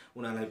गर्नुहोस्,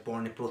 उनीहरूलाई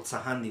पढ्ने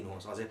प्रोत्साहन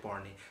दिनुहोस्, अझै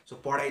पढ्ने। सो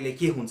पढाइले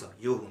के हुन्छ,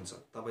 यो हुन्छ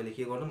तपाईँले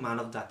के गर्नु,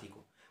 मानव जातिको,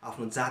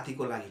 आफ्नो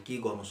जातिको लागि के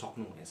गर्नु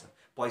सक्नुहुनेछ।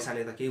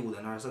 पैसाले त केही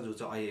हुँदैन रहेछ, जो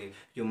चाहिँ अहिले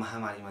यो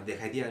महामारीमा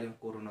देखाइदिइहाल्यो,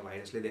 कोरोना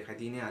भाइरसले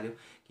देखाइदिइ नै हाल्यो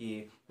कि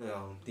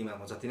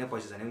तिमीहरूको जति नै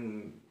पैसा छैन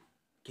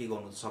के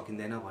गर्नु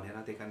सकिँदैन भनेर।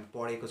 त्यही कारण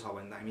पढेको छ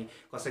भने त हामी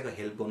कसैको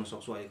हेल्प गर्नु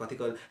सक्छौँ। अहिले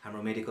कतिको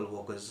हाम्रो मेडिकल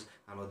वर्कर्स,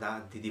 हाम्रो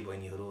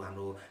दिदीबहिनीहरू,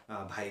 हाम्रो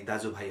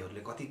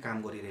दाजुभाइहरूले कति काम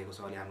गरिरहेको छ।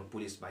 अहिले हाम्रो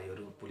पुलिस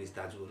भाइहरू, पुलिस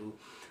दाजुहरू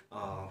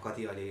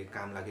कति अहिले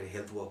काम लागेर,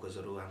 हेल्थ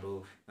वर्कर्सहरू हाम्रो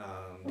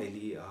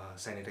डेली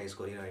सेनिटाइज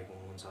गरिरहेको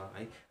हुनुहुन्छ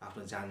है।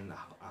 आफ्नो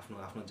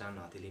जान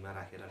हथेलीमा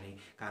राखेर नै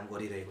काम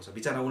गरिरहेको छ।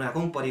 बिचरा उनीहरूको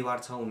पनि परिवार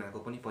छ, उनीहरू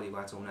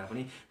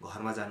पनि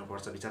घरमा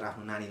जानुपर्छ। बिचरा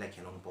आफ्नो नानीलाई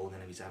खेलाउनु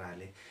पाउँदैन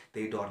बिचराहरूले,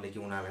 त्यही डरले कि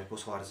उनीहरूलाई पो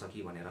सर्छ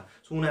कि भनेर।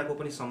 सो उनीहरूको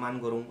पनि सम्मान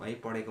गरौँ है,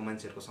 पढेको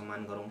मान्छेहरूको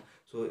सम्मान गरौँ।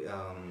 सो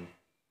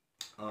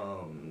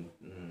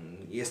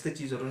यस्तै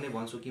चिजहरू नै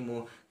भन्छु कि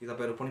म कि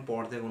तपाईँहरू पनि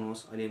पढ्दै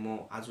गर्नुहोस्। अहिले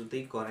म आज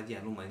त्यही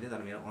गराइदिइहाल्नु मैले,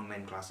 तर मेरो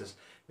अनलाइन क्लासेस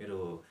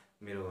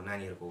मेरो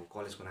नानीहरूको,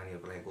 कलेजको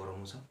नानीहरूको लागि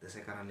गराउनु छ।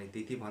 त्यसै कारणले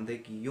त्यति भन्दै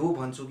कि यो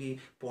भन्छु कि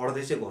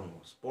पढ्दै चाहिँ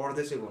गर्नुहोस्,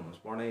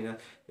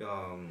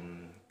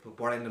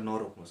 पढाइ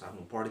नरोक्नुहोस्,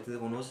 आफ्नो पढ्दै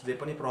गर्नुहोस्। जे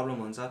पनि प्रब्लम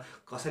हुन्छ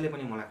कसैले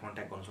पनि मलाई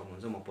कन्ट्याक्ट गर्न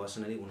सक्नुहुन्छ, म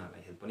पर्सनली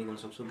उनीहरूलाई हेल्प पनि गर्न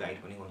सक्छु, गाइड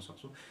पनि गर्न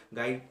सक्छु।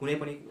 गाइड कुनै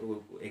पनि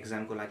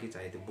एक्जामको लागि,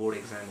 चाहे त्यो बोर्ड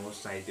एक्जाम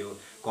होस्, चाहे त्यो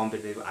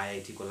कम्पिटेटिभ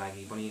आइआइटीको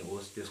लागि पनि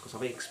होस्, त्यसको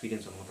सबै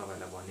एक्सपिरियन्सहरू म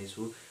तपाईँहरूलाई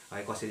भन्नेछु है।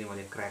 कसरी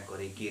मैले क्र्याक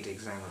गरेँ गेट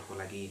एक्जामहरूको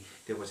लागि,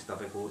 त्योपछि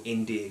तपाईँको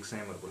एनडी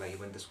एक्जामहरूको लागि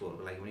पनि,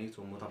 त्यसकोहरूको लागि पनि।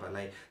 सो म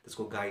तपाईँलाई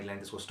त्यसको गाइडलाइन,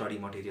 त्यसको स्टडी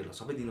मटेरियलहरू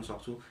सबै दिन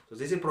सक्छु। सो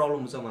जे चाहिँ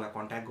प्रब्लम हुन्छ मलाई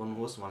कन्ट्याक्ट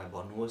गर्नुहोस्, मलाई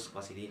भन्नुहोस्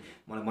कसरी।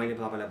 मैले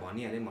तपाईँलाई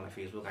भनिहालेँ, मलाई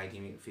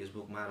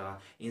फेसबुकमा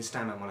र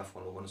इन्स्टामा मलाई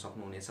फलो गर्न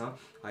सक्नुहुनेछ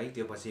है।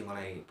 त्यो पछि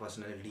मलाई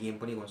पर्सनली डिएम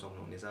पनि गर्न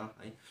सक्नुहुनेछ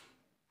है।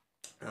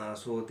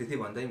 सो त्यति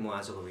भन्दै म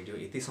आजको भिडियो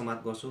यति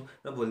समाप्त गर्छु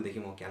र भोलिदेखि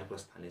म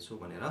क्यालकुलस थाल्नेछु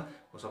भनेर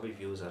म सबै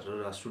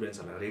भ्युजहरू र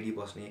स्टुडेन्ट्सहरूलाई रेडी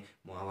बस्ने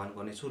म आह्वान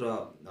गर्नेछु र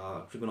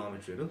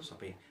ट्रिगोनोमेट्रीहरू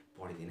सबै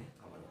पढिदिने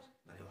आह्वान